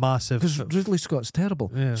was a massive. Because Ridley Scott's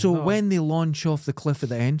terrible. Yeah, when they launch off the cliff at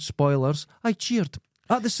the end, spoilers, I cheered.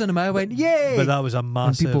 At the cinema, I went, yay! But that was a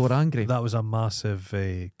massive. And people were angry. That was a massive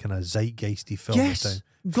kind of zeitgeisty film. Yes,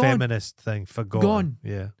 feminist thing. Gone.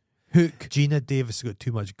 Yeah. Hook. Gina Davis has got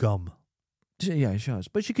too much gum. Yeah, she has.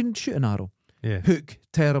 But she can shoot an arrow. Yeah. Hook.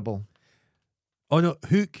 Terrible. Oh no,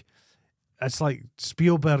 Hook. It's like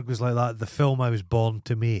Spielberg was like that. The film I was born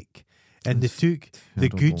to make, and they took the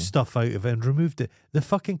good stuff out of it and removed it. The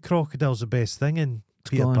fucking crocodile's the best thing in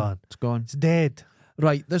Peter Pan. It's gone. It's dead.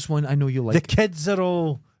 Right, this one I know you like. The kids are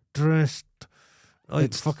all dressed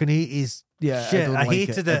like fucking 80s. Yeah, shit. I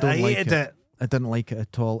hated it. I hated it. I didn't like it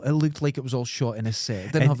at all. It looked like it was all shot in a set.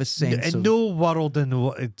 It didn't have a sense. In no world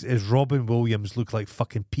is Robin Williams look like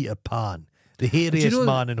fucking Peter Pan, the hairiest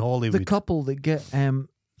man in Hollywood. The couple that get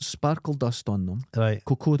sparkle dust on them, right?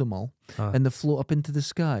 Cocodamol, and they float up into the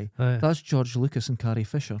sky. Right. That's George Lucas and Carrie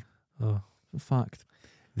Fisher. Oh, in fact.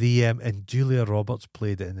 And Julia Roberts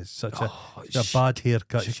played it, and it's such a bad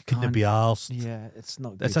haircut. She couldn't be arsed. Yeah, it's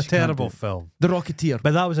not good. It's a terrible film. The Rocketeer.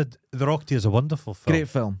 But The Rocketeer is a wonderful film. Great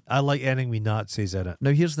film. I like anything with Nazis in it.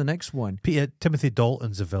 Now here's the next one. Timothy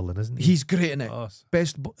Dalton's a villain, isn't he? He's great in it. Oh.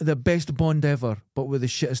 The best Bond ever, but with the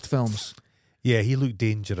shittest films. Yeah, he looked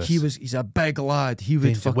dangerous. He's a big lad. He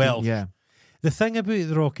would fucking yeah. The thing about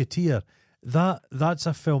The Rocketeer, that's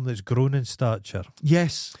a film that's grown in stature.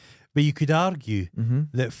 Yes. But you could argue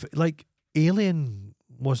that, like, Alien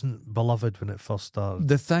wasn't beloved when it first started.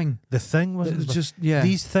 The Thing wasn't. Just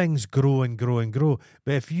these things grow and grow and grow.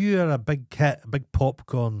 But if you are a big kit, big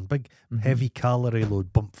popcorn, big heavy calorie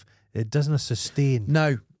load, bump, it doesn't sustain.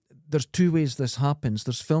 Now, there's two ways this happens.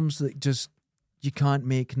 There's films that just you can't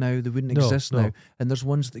make now; they wouldn't exist now, and there's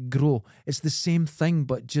ones that grow. It's the same thing,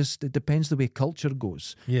 but just it depends the way culture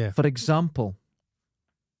goes. Yeah. For example,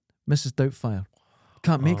 Mrs. Doubtfire.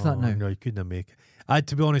 Can't make that now. No, you couldn't make it.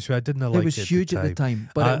 To be honest with you, I didn't like it. It was huge at the time,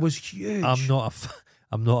 but it was huge. I'm not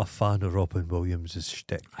a fan of Robin Williams'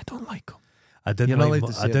 shtick. I don't like him. I didn't like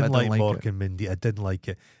Mork and Mindy. I didn't like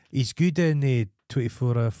it. He's good in the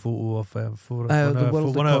 24-hour photo of the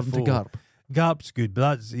world according to Garp. Garp's good,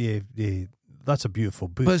 but that's a beautiful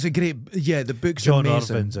book. But it's a great, the book's John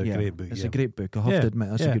amazing. Irvin's a great book. It's a great book. I have to admit,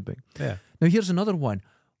 that's a good book. Yeah. Now here's another one,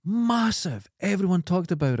 massive. Everyone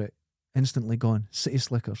talked about it. Instantly gone. City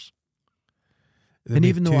Slickers. And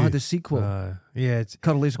even though it had a sequel, it's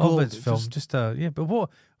Curly's Gold. It's film, but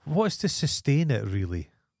what's to sustain it really?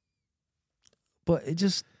 But it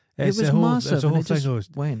was massive. And it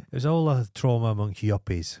just went. It was all a trauma amongst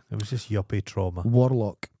yuppies. It was just yuppie trauma.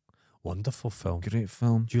 Warlock. Wonderful film. Great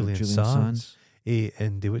film. Julian Sands.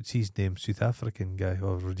 And what's his name? South African guy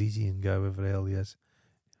or Rhodesian guy, whatever the hell he is.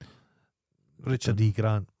 Richard E.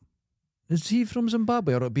 Grant. Is he from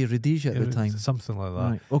Zimbabwe, or it'll be Rhodesia at the time? Something like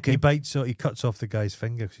that. Right. Okay. He cuts off the guy's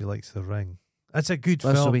finger because he likes the ring. That's a good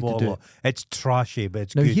film. That's the way to do it. It's trashy, but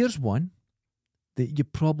it's good. Now here's one that you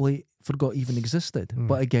probably forgot even existed,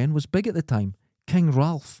 but again was big at the time. King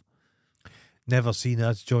Ralph. Never seen it.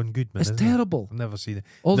 That's John Goodman. It's terrible. I've never seen it.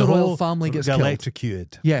 All the royal family gets killed.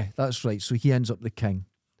 Electrocuted. Yeah, that's right. So he ends up the king,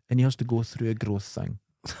 and he has to go through a growth thing.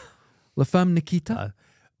 La Femme Nikita.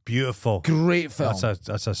 Beautiful, great film.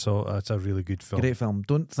 That's a really good film. Great film.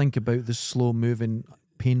 Don't think about the slow moving,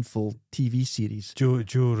 painful TV series. John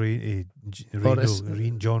Reno.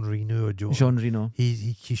 Jean Reno.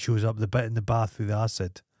 He shows up the bit in the bath with the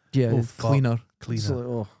acid. Yeah, cleaner.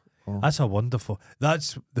 Like, that's a wonderful.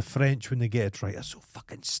 That's the French when they get it right. Are so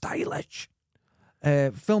fucking stylish.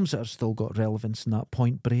 Films that have still got relevance in that.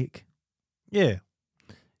 Point Break. Yeah.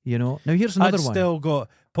 You know. Now here's another one. Still got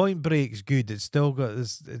Point Break's good. It's still got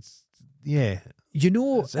this. It's You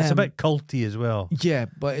know, it's a bit culty as well. Yeah,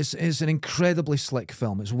 but it's an incredibly slick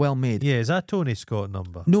film. It's well made. Yeah, is that Tony Scott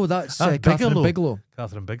number? No, that's Catherine Bigelow.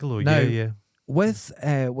 Catherine Bigelow. Now, yeah. With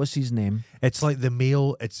what's his name? It's like the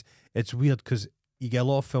male. It's weird because you get a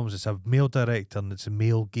lot of films. It's a male director and it's a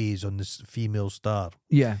male gaze on this female star.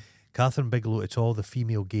 Yeah. Catherine Bigelow, it's all the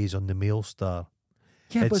female gaze on the male star.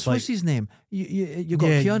 Yeah, but It's what's his name? You got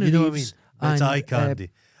Keanu you know Reeves. what I mean? It's and, eye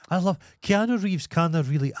candy. I love Keanu Reeves. Can I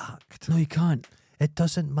really act? No, you can't. It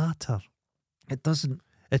doesn't matter. It doesn't.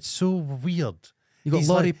 It's so weird. You got He's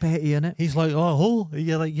Laurie like- Petty in it. He's like, oh,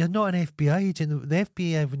 you're like, you're not an FBI agent. The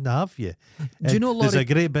FBI wouldn't have you. Do you know There's Laurie?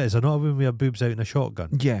 a great bit. Is there not a woman with her boobs out in a shotgun?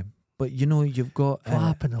 Yeah, but you know you've got What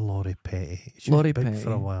happened to Laurie Petty? She Laurie was big Petty.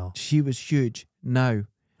 for a while. She was huge. Now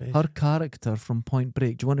her character from Point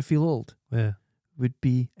Break. Do you want to feel old? Yeah. Would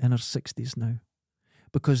be in her 60s now,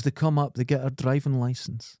 because they come up, they get her driving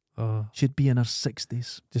license. Oh, She'd be in her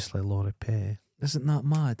 60s. just like Laurie Petty. Isn't that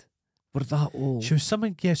mad? We're that old. She was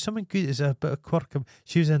something good. It's a bit of quirk.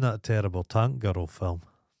 She was in that terrible Tank Girl film.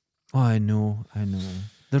 Oh, I know.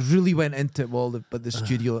 They really went into it, but the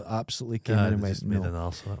studio absolutely came in and they went, just made no. an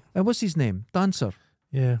arse of it. And what's his name? Dancer.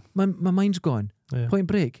 Yeah. My mind's gone. Yeah. Point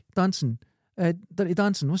Break. Dancing. Dirty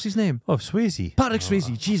Dancing. What's his name? Oh, Swayze. Patrick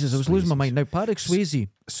Swayze. Jesus, I was losing my mind now. Patrick Swayze.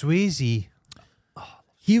 Swayze.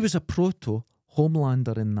 He was a proto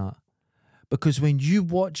Homelander in that. Because when you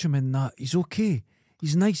watch him in that, he's okay.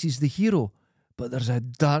 He's nice. He's the hero. But there's a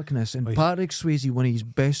darkness. And Wait. Patrick Swayze, one of his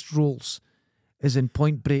best roles, is in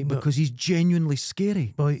Point Break No. because he's genuinely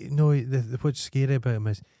scary. Well, no, what's scary about him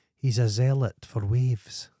is he's a zealot for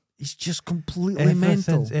waves. He's just completely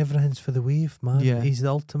mental. Everything's for the wave, man. Yeah. He's the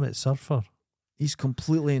ultimate surfer. He's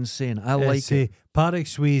completely insane. I like it. Patrick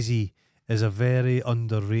Swayze is a very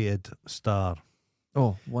underrated star.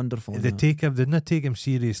 Oh, wonderful. They didn't take him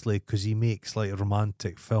seriously because he makes like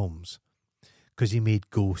romantic films. Because he made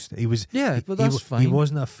Ghost. But that's fine. He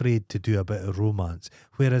wasn't afraid to do a bit of romance.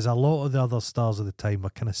 Whereas a lot of the other stars of the time were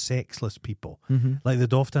kind of sexless people. Mm-hmm. Like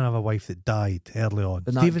they'd often have a wife that died early on.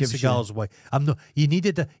 And that Steven gives Seagal's wife. He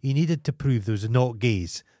needed to prove there was not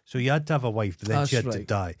gays. So you had to have a wife, but then That's she had to right.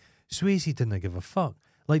 die. Swayze didn't give a fuck.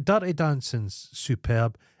 Like Dirty Dancing's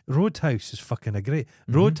superb. Roadhouse is fucking a great.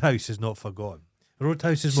 Roadhouse is not forgotten.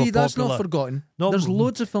 Roadhouse is more See, popular. that's not forgotten. No, There's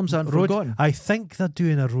loads of films that aren't forgotten. I think they're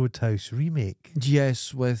doing a Roadhouse remake.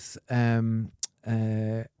 Yes, with oh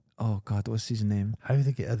God, what's his name? How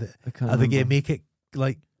they get? I can't Are they going to remember. make it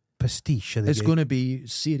like pastiche? It's going to be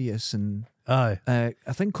serious, and Aye,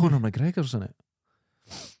 I think Conor McGregor's in it.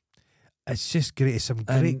 it's just great. Some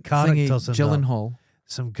And great characters in that. Gyllenhaal.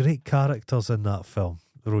 Some great characters in that film,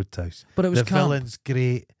 Roadhouse. But it was The camp. villain's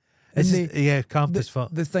great. And Camp as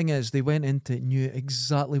fuck. The thing is, they went into it, knew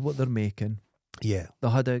exactly what they're making. Yeah. They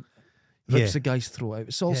had a rips Yeah. a guy's throat out.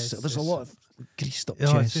 It's all Yeah, there's a lot of greased up Oh,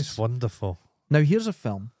 it's chests. just wonderful. Now here's a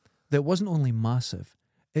film that wasn't only massive,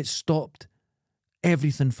 it stopped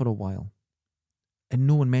everything for a while, and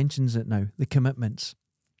no one mentions it now. The Commitments.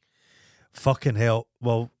 Fucking hell.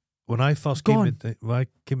 Well, when I first Gone. when I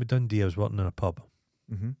came to Dundee, I was working in a pub.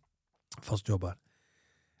 Mm-hmm. First job I had.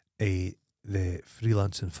 The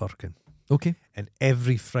Freelance in Firkin. Okay. And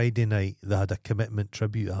every Friday night they had a Commitment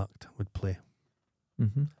tribute act would play.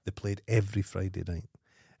 Mm-hmm. They played every Friday night.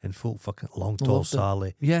 And folk fucking Long Tall Loved it.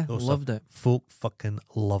 Sally. Yeah, Those loved it. Folk fucking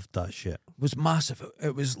loved that shit. It was massive.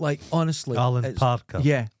 It was like, honestly, Alan it's- Parker.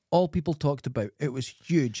 Yeah, all people talked about. It was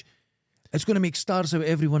huge. It's going to make stars out of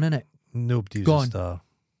everyone in it. Nobody was Gone. a star.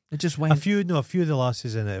 It just A went. few of the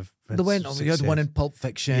lasses in it have had They went. You had one in success. Pulp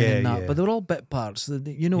Fiction Yeah, and that, yeah. but they were all bit parts.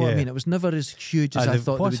 You know what I Yeah. mean? It was never as huge as And I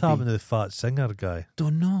thought what's it would happened be. to the fat singer guy?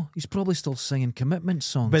 Don't know. He's probably still singing Commitment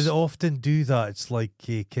songs. But they often do that. It's like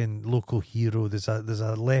a local hero. There's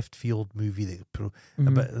a left field movie that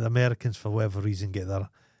Mhm. but the Americans for whatever reason get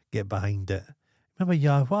behind it.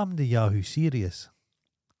 Remember what happened to Yahoo Serious?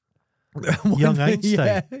 Young Einstein.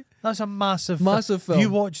 Yeah. That's a massive Massive film. You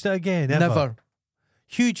watched it again? Ever? Never.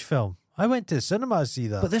 Huge film. I went to the cinema to see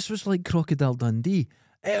that. But this was like Crocodile Dundee.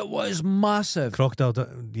 It was massive. Crocodile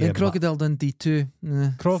And Crocodile Dundee 2.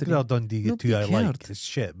 Crocodile Dundee Nobody 2 I cared. like. It's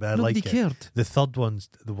shit, but I Nobody like it. cared. The third one's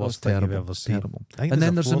the It was worst thing terrible. you've ever seen. Terrible. I think And then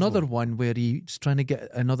a there's fourth another one where he's trying to get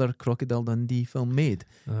another Crocodile Dundee film made.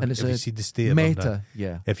 And it's if you a see the state of him now. Meta.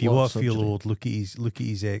 Yeah. If you Lot want of to feel surgery. old, look at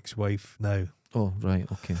his ex-wife now. Oh, right.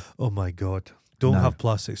 Okay. Oh my God! Don't No. have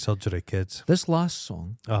plastic surgery, kids. This last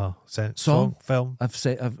song, Song, film.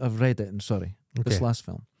 I've read it, and sorry. This Okay. last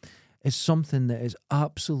film is something that is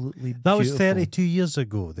absolutely That was beautiful. 32 years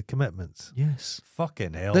ago. The Commitments. Yes.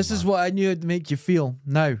 Fucking hell. This is man. what I knew it'd make you feel.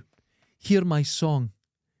 Now, hear my song.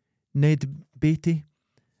 Ned Beatty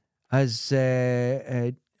as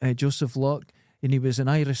Joseph Locke, and he was an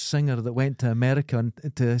Irish singer that went to America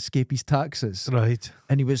to escape his taxes, right.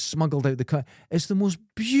 and he was smuggled out the country. It's the most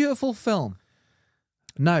beautiful film.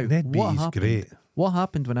 Now, Ned what Beatty's happened? great. What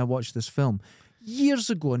happened when I watched this film years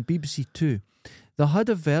ago on BBC Two? They had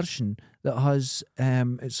a version that has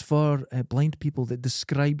it's for blind people that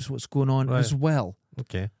describes what's going on as well.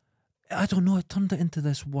 Okay. I don't know. It turned it into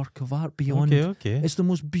this work of art beyond. Okay. It's the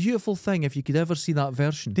most beautiful thing if you could ever see that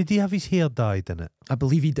version. Did he have his hair dyed in it? I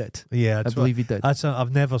believe he did. Yeah, I believe he did.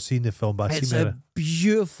 I've never seen the film, but It's a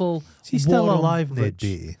beautiful. Is he still warm alive, Ned bridge.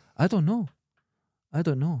 Beatty? I don't know.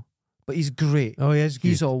 But he's great. Oh, he is good.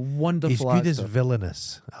 He's a wonderful He's good actor. as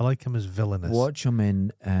villainous. I like him as villainous. Watch him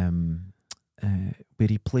in where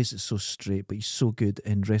he plays it so straight, but he's so good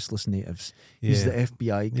in Restless Natives. He's the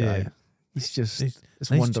FBI guy. Yeah. It's just it's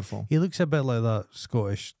nice. wonderful. He looks a bit like that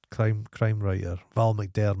Scottish crime writer, Val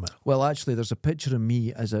McDermott. Well, actually, there's a picture of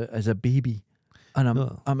me as a baby,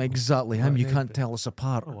 and I'm exactly him. You can't tell us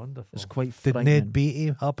apart. Oh, wonderful. It's quite Did frightening. Ned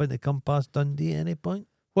Beatty happen to come past Dundee at any point?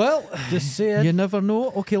 Well, Just saying. you never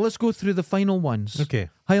know. Okay, let's go through the final ones. Okay.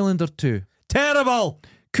 Highlander 2. Terrible!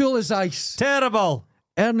 Cool as Ice. Terrible!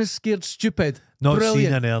 Ernest Scared Stupid. Not Brilliant.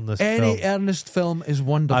 seen an Ernest Any film. Ernest film is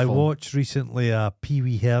wonderful. I watched recently a Pee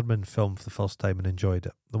Wee Herman film for the first time and enjoyed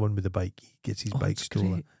it. The one with the bike. He gets his bike it's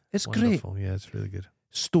stolen. great. It's Wonderful. Yeah, it's really good.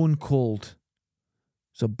 Stone Cold.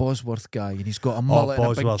 It's a Bosworth guy, and he's got a mullet and a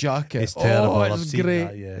big Bosworth. jacket. It's terrible. Oh, I've it's seen great.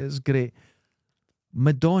 that, yeah. It's great.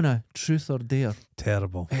 Madonna, Truth or Dare.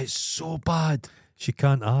 Terrible. It's so bad. She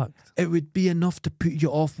can't act. It would be enough to put you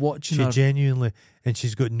off watching She her. genuinely, and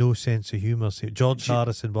she's got no sense of humour. George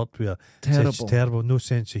Harrison worked with her. Said Terrible. she's terrible. No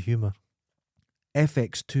sense of humour.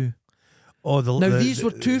 FX2. Oh, Now, these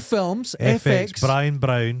were two films. FX. Brian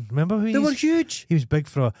Brown. Remember who They were huge. he was big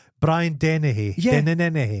for? Brian Dennehy. Yeah.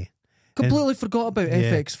 Dennehy. Completely forgot about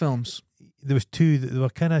yeah. FX films. There was two that they were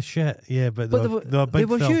kind of shit. Yeah, but But they were big. they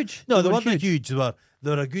were film. huge. No, they were weren't huge. They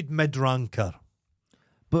were a good mid-ranker.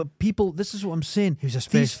 But people, this is what I'm saying. He was a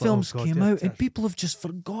special. These films oh, God, came yeah, out and people have just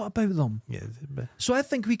forgot about them. Yeah, So I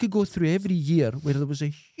think we could go through every year where there was a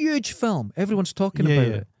huge film. Everyone's talking Yeah, about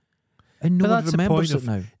yeah. it. And no But one that's the remembers point it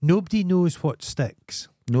now. nobody knows what sticks.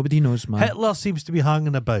 Nobody knows, man. Hitler seems to be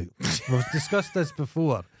hanging about. We've discussed this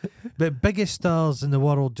before. But biggest stars in the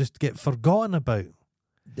world just get forgotten about.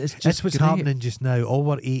 It's just That's what's great. happening just now. All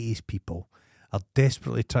our 80s people are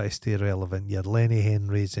desperately trying to stay relevant. Your Lenny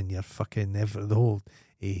Henrys and your fucking the whole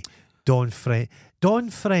Dawn French.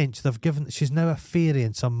 Dawn French, she's now a fairy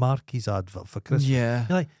in some Marquis advert for Christmas. Yeah.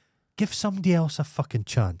 You're like, give somebody else a fucking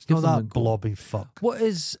chance. Give Not them a that go. blobbing fuck. What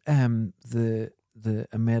is the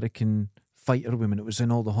American fighter woman? It was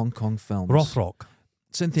in all the Hong Kong films. Rothrock.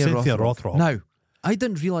 Cynthia Rothrock. Now, I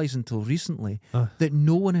didn't realise until recently that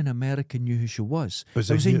no one in America knew who she was. It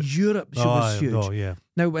was in Europe she was huge. Oh, yeah.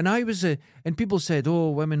 Now, when I was and people said,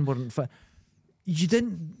 "Oh, women weren't fit," you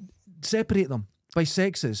didn't separate them by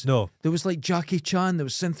sexes. No. There was like Jackie Chan. There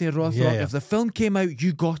was Cynthia Rothrock. Yeah. If the film came out,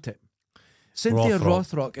 you got it. Cynthia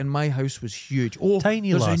Rothrock in my house was huge. Oh,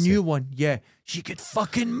 Tiny there's lassie. a new one. Yeah, she could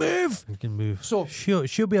fucking move. You can move. So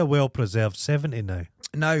She'll be a well-preserved 70 now.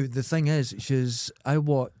 now the thing is, I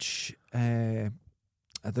watch.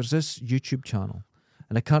 There's this YouTube channel,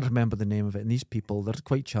 and I can't remember the name of it. And these people, they're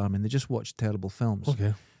quite charming. They just watch terrible films.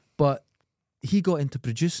 Okay. But he got into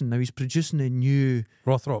producing. Now he's producing a new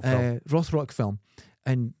Rothrock film. Rothrock film,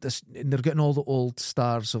 and they're getting all the old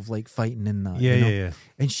stars of like fighting in that. Yeah, you know? yeah.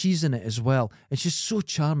 And she's in it as well, and she's so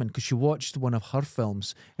charming because she watched one of her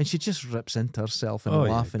films and she just rips into herself and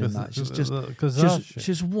laughing and that.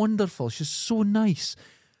 She's wonderful. She's so nice.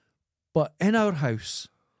 But in our house,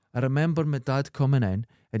 I remember my dad coming in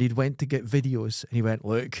and he'd went to get videos and he went,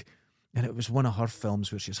 "Look," and it was one of her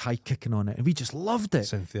films where she's high kicking on it, and we just loved it.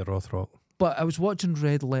 Cynthia Rothrock. But I was watching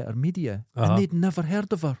Red Letter Media and they'd never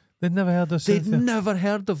heard of her. They'd never heard of Cynthia. They'd never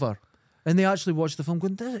heard of her. And they actually watched the film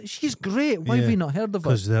going, "She's great. Why have we not heard of her?"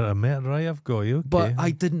 Because they're a met, right? I've got you. Okay. But I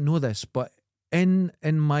didn't know this. But in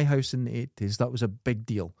my house in the 80s, that was a big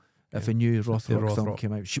deal. If a new Rothrock film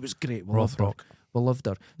came out, she was great. We loved her. We loved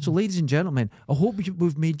her. So, ladies and gentlemen, I hope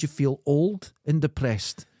we've made you feel old and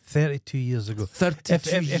depressed. 32 years ago. 32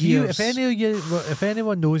 if years. If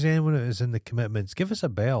anyone knows anyone that is in the Commitments, give us a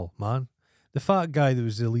bell, man. The fat guy that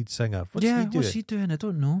was the lead singer. What's he doing? What's he doing? I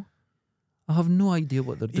don't know. I have no idea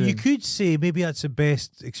what they're doing. You could say maybe that's the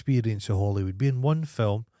best experience of Hollywood. Be in one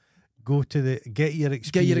film, get your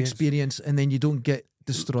experience, and then you don't get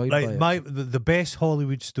destroyed by it. The best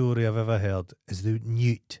Hollywood story I've ever heard is the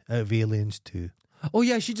Newt out of Aliens 2. Oh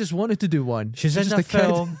yeah, she just wanted to do one. She's in just the a kid.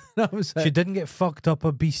 film. That was it. She didn't get fucked up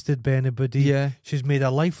or beasted by anybody. Yeah. She's made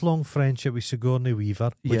a lifelong friendship with Sigourney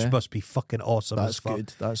Weaver, which must be fucking awesome. That's as fuck.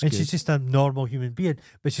 good. That's and good. she's just a normal human being,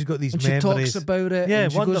 but she's got these and memories. She talks about it. Yeah,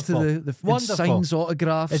 and she wonderful. goes to the and signs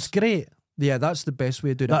autographs. It's great. Yeah, that's the best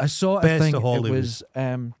way of doing it. I saw it. I think it was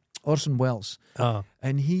Orson Welles. Ah,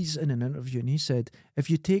 And he's in an interview and he said, if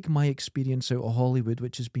you take my experience out of Hollywood,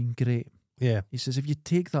 which has been great, yeah. he says, if you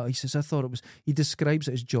take that, he says, I thought it was, he describes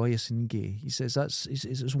it as joyous and gay. He says,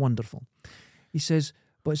 it's wonderful. He says,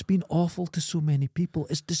 but it's been awful to so many people.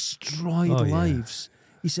 It's destroyed lives.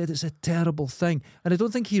 He said it's a terrible thing. And I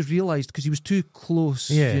don't think he realised because he was too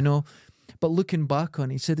close, you know. But looking back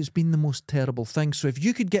on it, he said it's been the most terrible thing. So if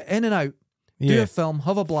you could get in and out, do a film,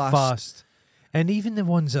 have a blast. Fast. And even the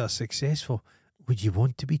ones that are successful, would you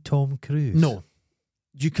want to be Tom Cruise? No.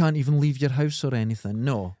 You can't even leave your house or anything.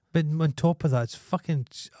 No. But on top of that, it's fucking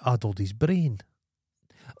addled his brain.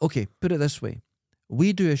 Okay, put it this way.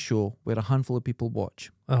 We do a show where a handful of people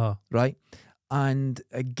watch, right? And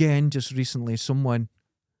again, just recently,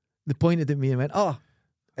 they pointed at me and went, and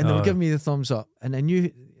they were giving me the thumbs up. And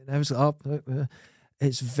I was up.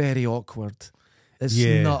 It's very awkward.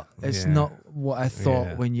 It's not what I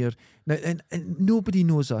thought when you're... Now, and nobody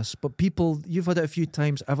knows us, but people, you've had it a few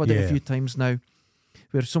times, I've had it a few times now,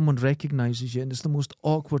 where someone recognises you and it's the most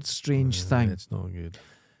awkward, strange thing. It's not good.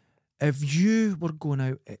 If you were going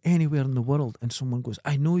out anywhere in the world and someone goes,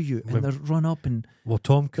 I know you, and they run up and... Well,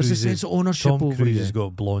 Tom Cruise, there's a sense of ownership over you. Tom Cruise has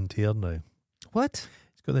got blonde hair now. What?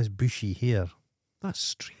 He's got this bushy hair. That's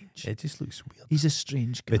strange. It just looks weird. He's a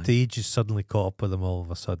strange guy. But age has suddenly caught up with him all of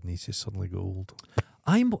a sudden. He's just suddenly got old.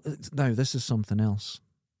 Now, this is something else,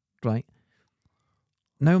 right?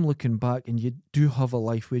 Now I'm looking back, and you do have a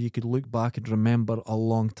life where you could look back and remember a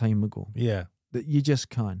long time ago. Yeah. That you just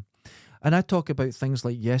can. And I talk about things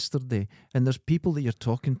like yesterday, and there's people that you're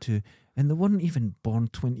talking to, and they weren't even born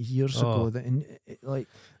 20 years ago.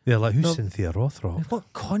 They're like, who's Cynthia Rothrock?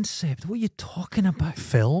 What concept? What are you talking about?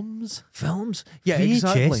 Films? Yeah, VHS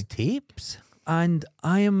exactly. tapes? And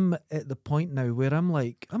I am at the point now where I'm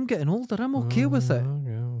like, I'm getting older. I'm okay with it.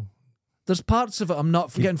 Yeah. There's parts of it I'm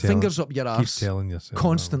not getting fingers up your arse. Keep telling yourself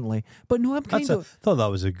constantly. But no, I'm kind of... thought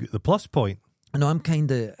that was the plus point. No, I'm kind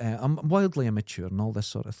of... I'm wildly immature and all this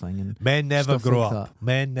sort of thing. And men never stuff grow like up. that.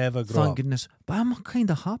 Men never grow up. Thank goodness. But I'm kind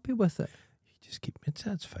of happy with it. You just keep...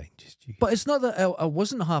 That's fine. But it's not that I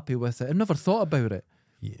wasn't happy with it. I never thought about it.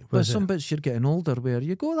 Yeah, but some bits you're getting older where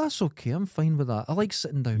you go, that's okay, I'm fine with that. I like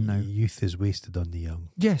sitting down now. Youth is wasted on the young.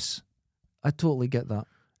 Yes, I totally get that.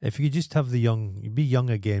 If you could just have you'd be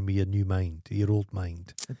young again with your new mind, your old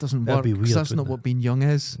mind. It doesn't work, because that's not what being young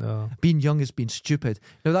is. No. Being young is being stupid.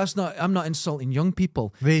 Now, I'm not insulting young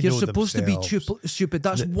people. You're supposed to be stupid.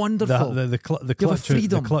 That's wonderful.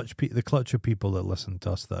 The clutch of people that listen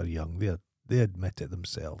to us that are young, they admit it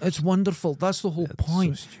themselves. It's wonderful. That's the whole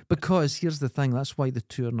point. So because here's the thing, that's why the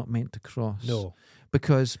two are not meant to cross. No.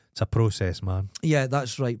 Because it's a process, man. Yeah,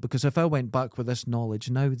 that's right. Because if I went back with this knowledge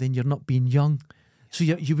now, then you're not being young. So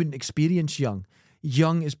you wouldn't experience young.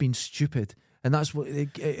 Young is being stupid. And that's what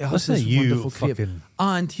it has this wonderful creative.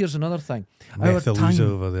 And here's another thing. Our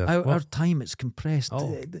time is compressed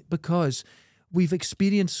because we've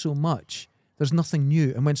experienced so much. There's nothing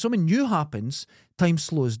new. And when something new happens, time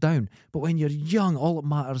slows down. But when you're young, all that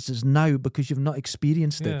matters is now because you've not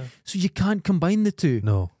experienced it. So you can't combine the two.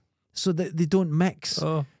 No. So that they don't mix.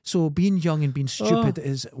 So being young and being stupid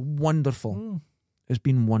is wonderful. It's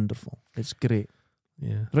been wonderful. It's great.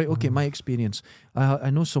 Yeah. Right, okay, my experience.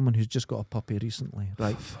 I know someone who's just got a puppy recently,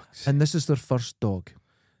 right? And this is their first dog.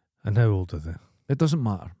 And how old are they? It doesn't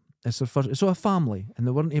matter. It's their first. So a family, and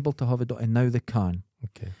they weren't able to have a dog, and now they can.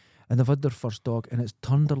 Okay. And they've had their first dog, and it's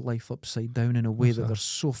turned their life upside down in a way that they're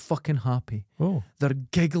so fucking happy. Oh. They're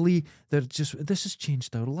giggly. This has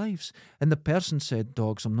changed our lives. And the person said,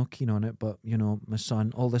 dogs, I'm not keen on it, but, my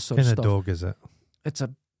son, all this sort of stuff. What kind of dog is it? It's a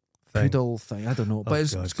poodle thing, I don't know. But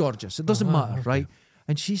it's gorgeous. It doesn't matter, right?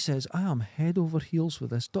 And she says, I am head over heels with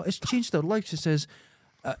this dog. It's changed their life. She says,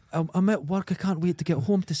 I'm at work, I can't wait to get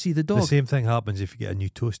home to see the dog. The same thing happens if you get a new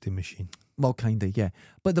toasting machine. Well, kind of, yeah.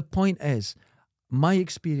 But the point is, my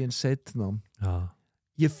experience said to them,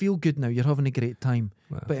 you feel good now, you're having a great time,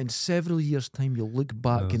 but in several years' time you'll look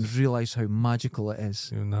back and realise how magical it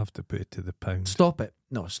is. You'll have to put it to the pound. Stop it.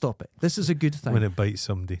 No, stop it. This is a good thing. When it bites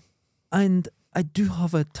somebody. And I do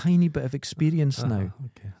have a tiny bit of experience now.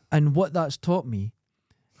 Okay. And what that's taught me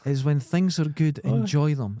is when things are good,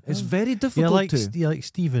 enjoy them. It's very difficult to. You're like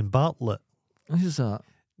Stephen Bartlett. Who's that?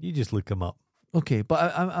 You just look him up. Okay,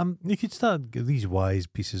 but I'm... You could start these wise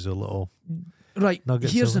pieces of little... Right,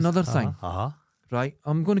 here's another thing. Right,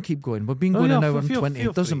 I'm going to keep going. We've been going an hour and 20.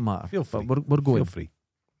 It doesn't matter. Feel free. But we're going. Feel free.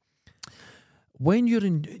 When you're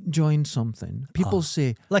enjoying something, people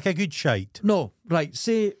say... Like a good shite. No, right,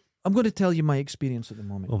 say... I'm going to tell you my experience at the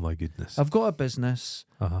moment. Oh my goodness. I've got a business.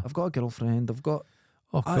 I've got a girlfriend. I've got...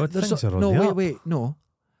 Oh God, things are on no, the up. wait, no.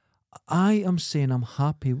 I am saying I'm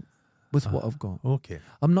happy with what I've got. Okay.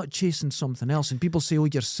 I'm not chasing something else. And people say, oh,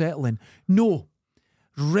 you're settling. No.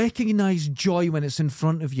 Recognize joy when it's in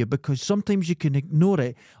front of you, because sometimes you can ignore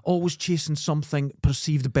it, always chasing something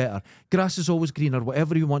perceived better. Grass is always greener,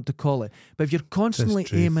 whatever you want to call it. But if you're constantly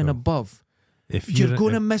aiming above, you're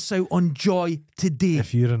going to miss out on joy today.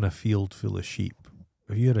 If you're in a field full of sheep,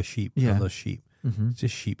 if you're a sheep and there's sheep, it's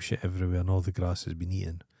just sheep shit everywhere and all the grass has been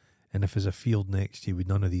eaten. And if there's a field next to you with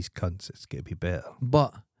none of these cunts, it's going to be better.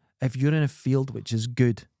 But if you're in a field which is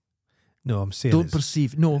good, no, I'm saying don't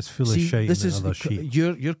perceive. No, it's full of shite. This and is other sheep.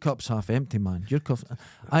 Your cup's half empty, man. Your cup.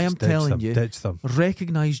 I am telling you, ditch them.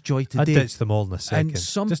 Recognize joy today. I'd ditch them all in a second. And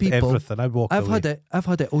some just people, everything. I'd walk away. I've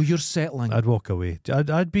had it. Oh, you're settling. I'd walk away.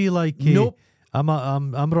 I'd be like, nope.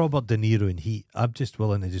 I'm Robert De Niro in Heat. I'm just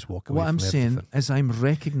willing to just walk away. What I'm saying is, I'm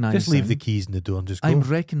recognizing. Just leave the keys in the door and just go. I'm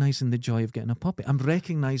recognizing the joy of getting a puppy. I'm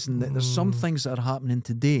recognizing that there's some things that are happening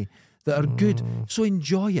today that are good. So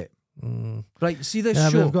enjoy it. Right, see this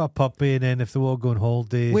show. We've got a puppy, and then if they all go on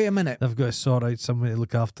holiday, wait a minute, they've got to sort out somebody to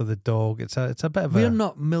look after the dog. It's a bit of We're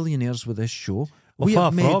not millionaires with this show. We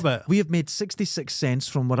have made 66 cents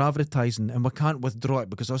from our advertising, and we can't withdraw it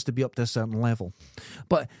because it has to be up to a certain level.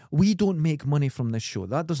 But we don't make money from this show.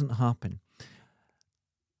 That doesn't happen.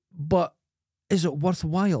 But is it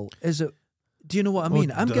worthwhile? Do you know what I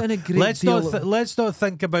mean? I'm getting a great deal. Let's not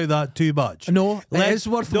think about that too much. No, it is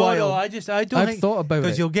worthwhile. No, I don't. I've thought about it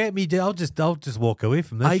because you'll get me. I'll just walk away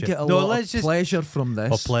from this. I get a lot of pleasure from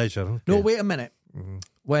this. Oh, pleasure. Okay. No, wait a minute.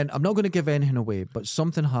 When I'm not going to give anything away, but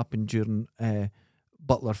something happened during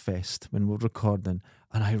Butler Fest when we were recording,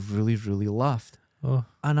 and I really, really laughed. Oh.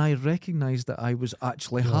 And I recognised that I was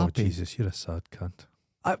actually happy. Oh, Jesus, you're a sad cunt.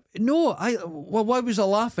 Why was I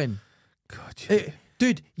laughing? God,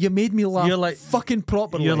 dude, you made me laugh. You're like fucking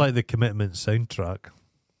properly. You're like the Commitment soundtrack.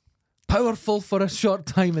 Powerful for a short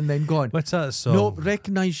time and then gone. What's that song? No,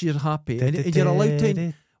 recognise you're happy. And you're allowed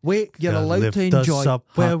to. Wait, you're allowed to enjoy up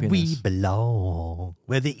where happiness. we belong,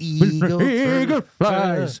 where the eagle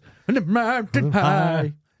flies and the mountain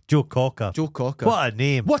high. Joe Cocker. What a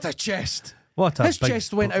name. What a chest. His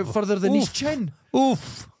chest went out further than his chin.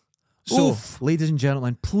 Oof. So, ladies and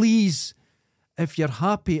gentlemen, please, if you're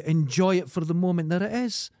happy, enjoy it for the moment that it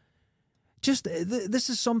is. Just, this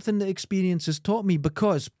is something that experience has taught me,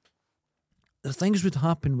 because the things would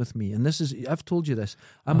happen with me, and I've told you this,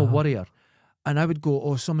 I'm a worrier. And I would go,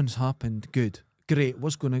 oh, something's happened. Good. Great.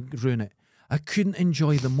 What's going to ruin it? I couldn't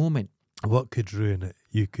enjoy the moment. What could ruin it?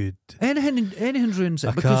 You could... Anything ruins it.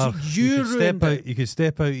 A because car. You ruined it. You could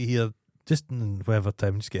step out here just in whatever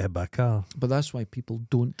time, just get hit by a car. But that's why people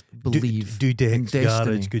don't believe in Dudek's destiny.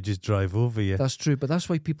 garage could just drive over you. That's true, but that's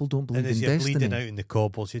why people don't believe in destiny. And as you're bleeding out in the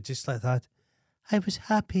cobbles, you're just like that. I was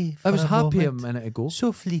happy a minute ago.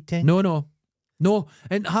 So fleeting. No,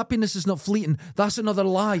 and happiness is not fleeting. That's another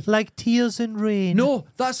lie. Like tears in rain. No,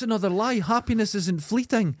 that's another lie. Happiness isn't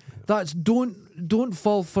fleeting. That's don't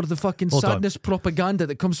fall for the fucking sadness propaganda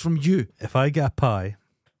that comes from you. If I get a pie,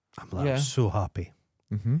 I'm so happy.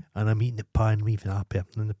 Mm-hmm. And I'm eating the pie and I'm even happier.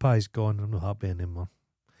 And the pie's gone, I'm not happy anymore.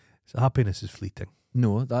 So happiness is fleeting.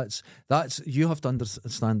 No, that's you have to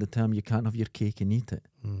understand the term. You can't have your cake and eat it.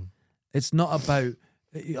 It's not about...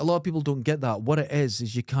 A lot of people don't get that. What it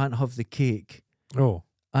is you can't have the cake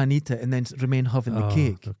and eat it and then remain having the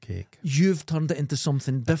cake. The cake. You've turned it into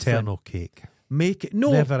something different. Eternal cake. Make it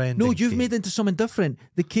Never-ending you've cake. made it into something different.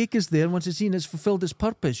 The cake is there. Once it's seen, it's fulfilled its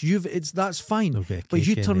purpose. That's fine. But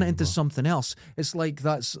you turn it into something else. It's like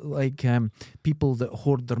people that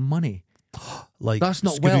hoard their money. Like that's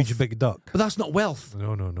not Scrooge wealth. McDuck. But that's not wealth.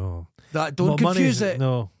 No. Don't confuse it.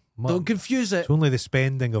 No. Don't confuse it. It's only the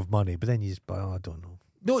spending of money, but then you just I don't know.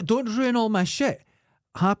 No, don't ruin all my shit.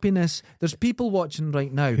 Happiness. There's people watching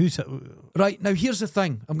right now. Right now, here's the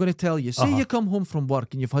thing. I'm going to tell you. Say you come home from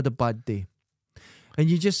work and you've had a bad day, and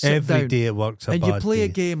you just sit down every day at work's a and bad you play day. a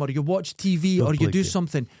game or you watch TV or you do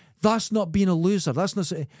something. That's not being a loser. That's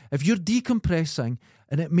not. If you're decompressing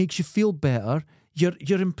and it makes you feel better,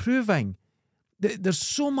 you're improving. There's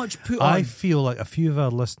so much put on. I feel like a few of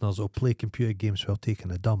our listeners will play computer games while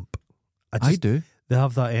taking a dump. I do. They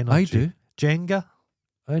have that energy. I do. Jenga?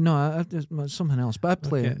 No, it's something else, but I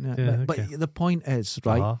play it. But the point is,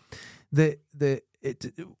 right,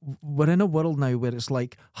 we're in a world now where it's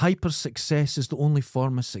like hyper success is the only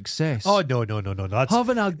form of success. Oh, no. That's,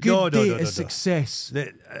 having a good day is success.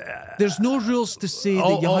 There's no rules to say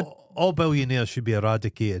that you had... All billionaires should be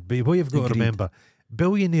eradicated, but what you've got to remember,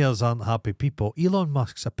 Billionaires aren't happy people. Elon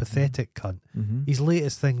Musk's a pathetic cunt. His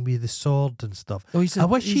latest thing with the sword and stuff. Oh, I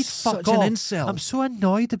wish he'd he's fuck such off. an incel. I'm so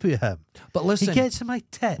annoyed about him. But listen, He gets in my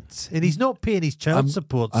tits and he's not paying his child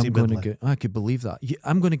support. I'm going seemingly. to I could believe that.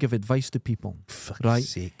 I'm going to give advice to people. Fuck's Right?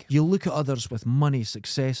 sake. You look at others with money,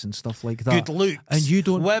 success, and stuff like that. Good looks. And you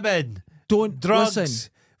don't- Women. Don't Drugs.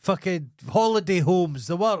 listen. Fucking holiday homes.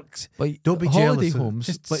 The works. But Don't be holiday jealous of- homes.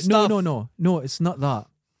 just But stuff. no, it's not that.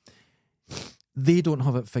 They don't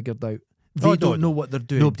have it figured out. They Oh, no, don't know no. what they're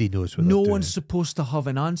doing. Nobody knows what No they're doing. one's supposed to have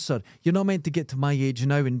an answer. You're not meant to get to my age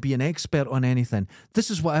now and be an expert on anything. This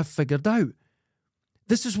is what I've figured out.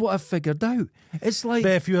 This is what I've figured out. It's like,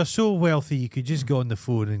 But if you are so wealthy, you could just go on the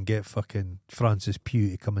phone and get fucking Francis Pugh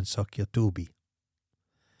to come and suck your Toby.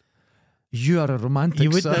 you are a romantic,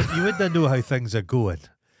 You sir. wouldn't know how things are going.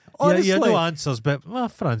 Honestly, you no answers, but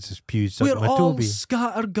Francis Pugh we're sucking my all Toby.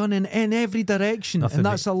 scattergunning in every direction, Nothing and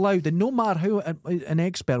that's allowed. And no matter how an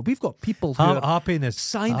expert, we've got people who are Happiness.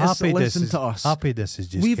 scientists that Happiness listen is, to us. Happiness is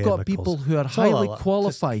just We've got chemicals. people who are It's all highly a-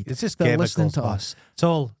 qualified It's just that are chemicals, listening to man. us. It's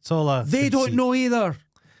all a They don't conceit. know either.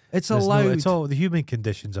 It's There's allowed. it's all the human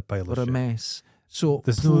condition's a pile of We're a shit. mess. So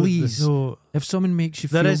There's please, no, if someone makes you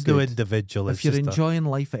there feel is no good, individual. if It's you're just enjoying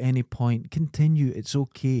life at any point, continue. It's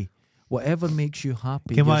okay. Whatever makes you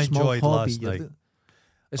happy. Came your I small enjoyed hobby. last night.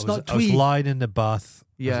 It's I not was twee. lying in the bath.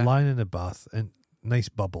 I Yeah. was lying in the bath and nice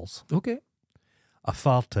bubbles. Okay. I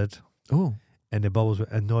farted Oh. and the bubbles were,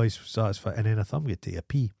 and noise was satisfied, and then I thought I'm going to take a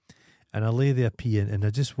pee, and I lay there peeing, and I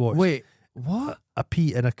just watched. Wait. What? I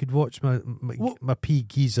pee, and I could watch my What? my pee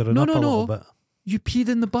geezering No, up no, a little no. bit. You peed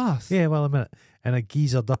in the bath? Yeah, well, a minute, and I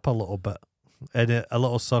geezered up a little bit, and a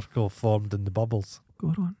little circle formed in the bubbles. Go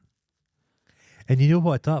on. And you know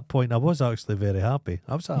what? At that point, I was actually very happy.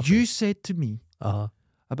 I was happy. You said to me Uh-huh.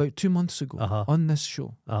 about 2 months ago on this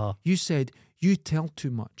show, you said, you tell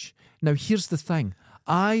too much. Now, here's the thing.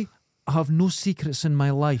 I have no secrets in my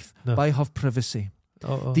life, No. but I have privacy.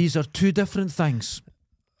 Oh. These are two different things.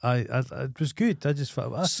 It was good. I just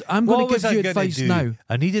thought, I'm what going to was I give you gonna advice do? now.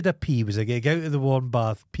 I needed a pee. Was I going to get out of the warm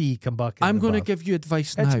bath, pee, come back in I'm the going to bath? give you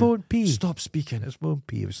advice It's now. won't pee. Stop speaking. It's won't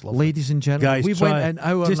pee. It was lovely. Ladies and gentlemen, Guys, we try went it. an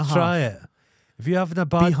hour Just and a half. try it. If you're having a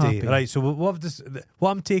bad happy. day, right? So what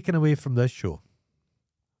I'm taking away from this show?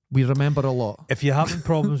 We remember a lot. If you're having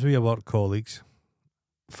problems with your work colleagues,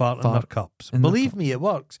 fart in their Fart cups. in their Believe cup. me, it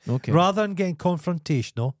works. Okay. Rather than getting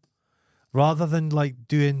confrontational, rather than like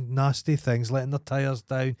doing nasty things, letting their tires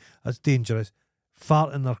down, that's dangerous.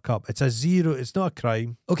 Fart in their cup. It's a zero. It's not a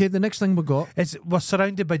crime. Okay, the next thing we got. We're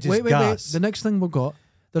surrounded by just Wait. gas. The next thing we got.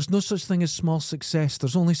 There's no such thing as small success.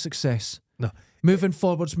 There's only success. No. Moving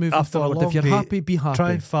forwards, moving After a forward. long If you're day, happy, be happy.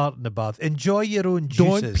 Try and fart in the bath. Enjoy your own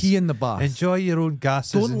juices. Don't pee in the bath. Enjoy your own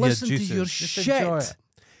gases. Don't and listen your to juices. your Just shit. enjoy it.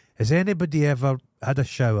 Has anybody ever had a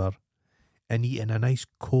shower and eaten a nice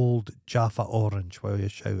cold Jaffa orange while you're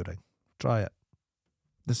showering? Try it.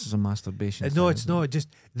 This is a masturbation. No, thing, it's isn't not. Just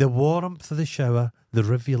the warmth of the shower, the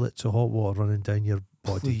rivulets of hot water running down your it?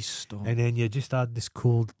 body, Please stop. and then you just add this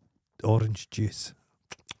cold orange juice.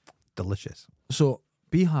 Delicious. So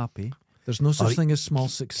be happy. There's no such Or thing as small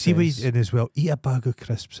success. See what he's in as well. Eat a bag of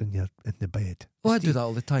crisps in the bed. Oh, I Just do that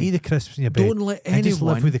all the time. Eat the crisps in your bed. Don't let and just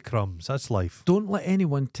live with anyone. the crumbs. That's life. Don't let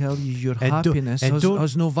anyone tell you your And don't- happiness and don't-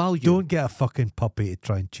 has no value. Don't get a fucking puppy to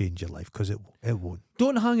try and change your life because it won't.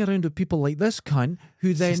 Don't hang around with people like this cunt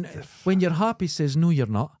who then, when you're happy, says no, you're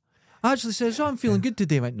not. Actually says, "Oh, I'm feeling good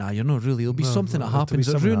today." I went, "Nah, you're not really. There'll be something that there'll be happens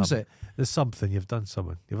that something ruins happen. it." There's something you've done.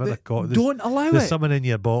 Something you've had a Don't allow There's it. something in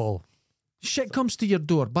your bottle. Shit comes to your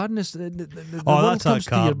door. Badness. The Oh, world that's comes that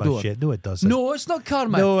to your karma door. shit. No, it doesn't. No, it's not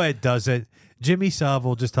karma. No, it doesn't. Jimmy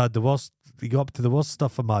Savile just had the worst. He got up to the worst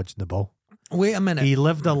stuff imaginable. Wait a minute. He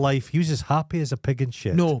lived a life. He was as happy as a pig in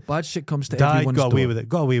shit. No, bad shit comes to Died, everyone's got away door. with it.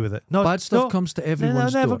 Got away with it. No, Bad stuff no, comes to no,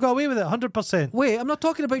 everyone's never door. got away with it. 100%. Wait, I'm not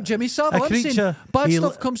talking about Jimmy Savile. A I'm saying creature, bad he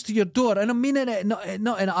stuff li- comes to your door, and I'm meaning it, not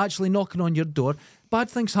in actually knocking on your door. Bad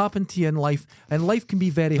things happen to you in life, and life can be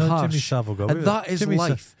very No, harsh. Jimmy Savile got away and with that it. is Jimmy Sa-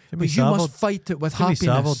 life. Jimmy But you Savile- must fight it with Jimmy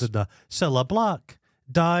Savile happiness. did that. Cilla Black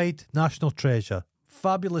died, national treasure,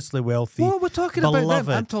 fabulously wealthy. What we're talking about beloved,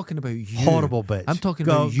 them. I'm talking about you. horrible bitch. I'm talking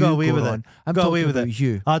Go- about you. Go away with Goran. it. I'm Go talking away with about it.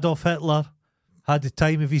 you. Adolf Hitler had the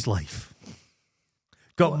time of his life.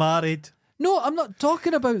 Got married. No, I'm not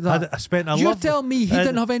talking about that. I spent a You're lovely- telling me he and-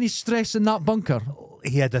 didn't have any stress in that bunker.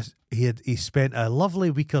 He spent a lovely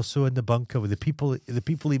week or so in the bunker with the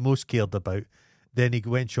people he most cared about. Then he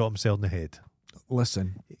went and shot himself in the head.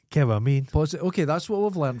 Listen, Get what I mean? okay, that's what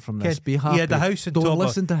we've learned from this. Ken, Be happy. He had a house in Don't top of-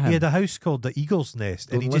 listen to him. He had a house called the Eagle's Nest,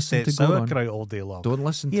 and Don't he just listen ate to Goran. sauerkraut all day long. Don't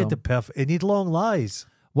listen He to had the him. perfect. He need long lies.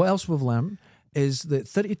 What else we've learned is that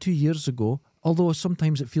 32 years ago, although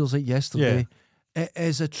sometimes it feels like yesterday, it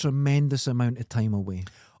is a tremendous amount of time away.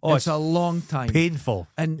 Oh, it's a long time. Painful.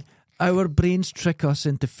 And our brains trick us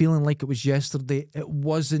into feeling like it was yesterday. It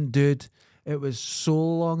wasn't, dude. It was so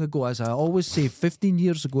long ago. As I always say, 15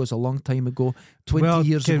 years ago is a long time ago. 20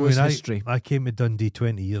 years ago is history. I came to Dundee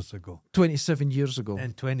 20 years ago. 27 years ago.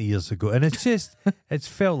 And 20 years ago. And it's just, it's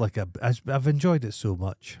felt like I've enjoyed it so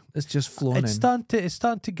much. It's just flown It's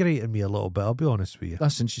starting to grate on me a little bit, I'll be honest with you.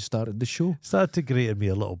 That's since you started the show. Started to grate on me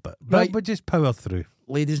a little bit. But we just power through.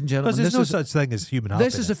 Ladies and gentlemen, because there's no such thing as human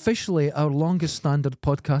happiness. This is officially our longest standard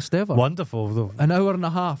podcast ever. Wonderful, though. An hour and a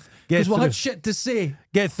half. Because we'll have shit to say.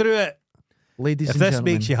 Get through it. Ladies if and this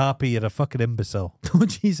gentlemen. makes you happy, you're a fucking imbecile. Oh,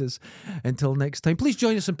 Jesus. Until next time. Please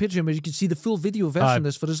join us on Patreon where you can see the full video version of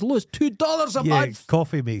this for as low as $2 a month.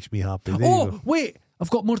 Coffee makes me happy. There Oh, wait.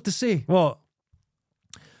 I've got more to say. What?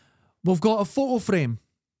 We've got a photo frame.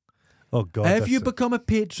 Oh, God. If you become a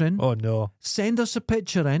patron, send us a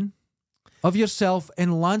picture in of yourself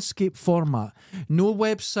in landscape format. No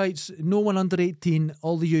websites, no one under 18,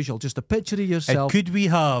 all the usual. Just a picture of yourself. And could we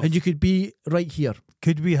have... And you could be right here.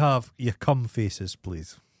 Could we have your cum faces,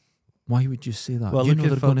 please? Why would you say that? Well, you know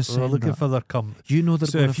they're going to send we're looking that. for their cum. You know they're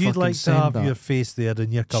so going to if you'd like to have that. your face there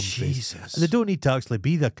in your cum Jesus. face, and they don't need to actually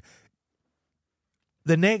be there.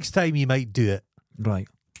 The next time you might do it, right?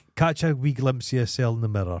 Catch a wee glimpse of yourself in the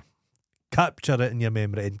mirror, capture it in your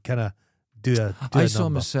memory, and kind of do a I saw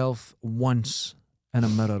myself once in a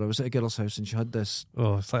mirror. I was at a girl's house and she had this.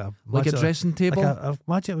 Oh, it's like a dressing table. I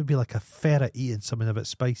imagine it would be like a ferret eating something a bit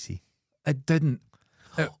spicy. It didn't.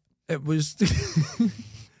 It was.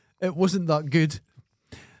 It wasn't that good.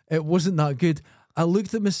 It wasn't that good. I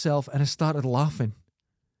looked at myself and I started laughing.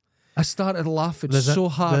 So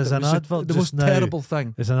hard. There's an advert the most terrible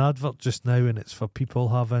thing. There's an advert just now and it's for people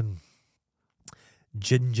having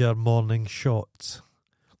ginger morning shots.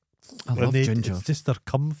 I love ginger. It's just their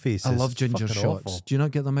cum faces. I love ginger shots. Awful. Do you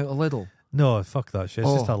not get them out a little? No, fuck that shit.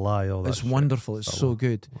 It's just a lie. All that it's shit. wonderful. It's so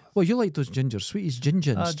good. Well, you like those ginger sweeties,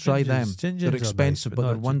 gingers. Try them. They're expensive, but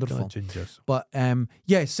they're wonderful. But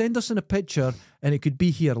send us in a picture, and it could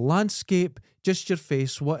be here. Landscape, just your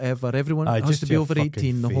face, whatever. Everyone has to be over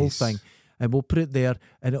 18. The whole thing. And we'll put it there,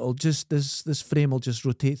 and it'll just this frame will just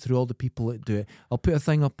rotate through all the people that do it. I'll put a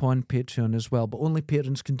thing up on Patreon as well, but only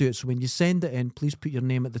patrons can do it. So when you send it in, please put your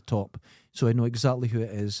name at the top, so I know exactly who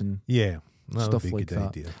it is and stuff like that.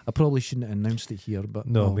 Idea. I probably shouldn't have announced it here, but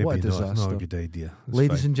maybe what a not. disaster! It's not a good idea. It's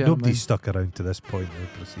Ladies fine. and gentlemen, nobody's stuck around to this point in the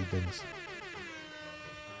proceedings.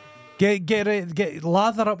 Get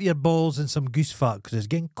lather up your balls in some goose fat because it's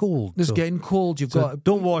getting cold. It's getting cold. You've got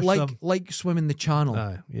don't wash them like swimming the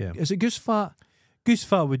channel. Is it goose fat? Goose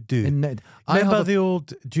fat would do. Remember the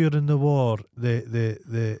old during the war,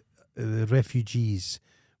 the refugees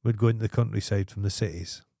would go into the countryside from the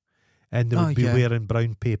cities, and they would be wearing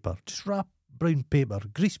brown paper. Just wrap brown paper,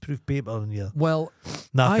 greaseproof paper on your. Well,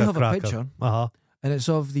 I have a picture. And it's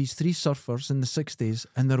of these three surfers in the 60s,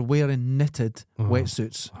 and they're wearing knitted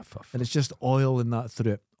wetsuits. And it's just oil and that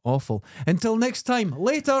through it. Awful. Until next time,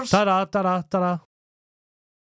 later. Ta-da, ta-da, ta-da.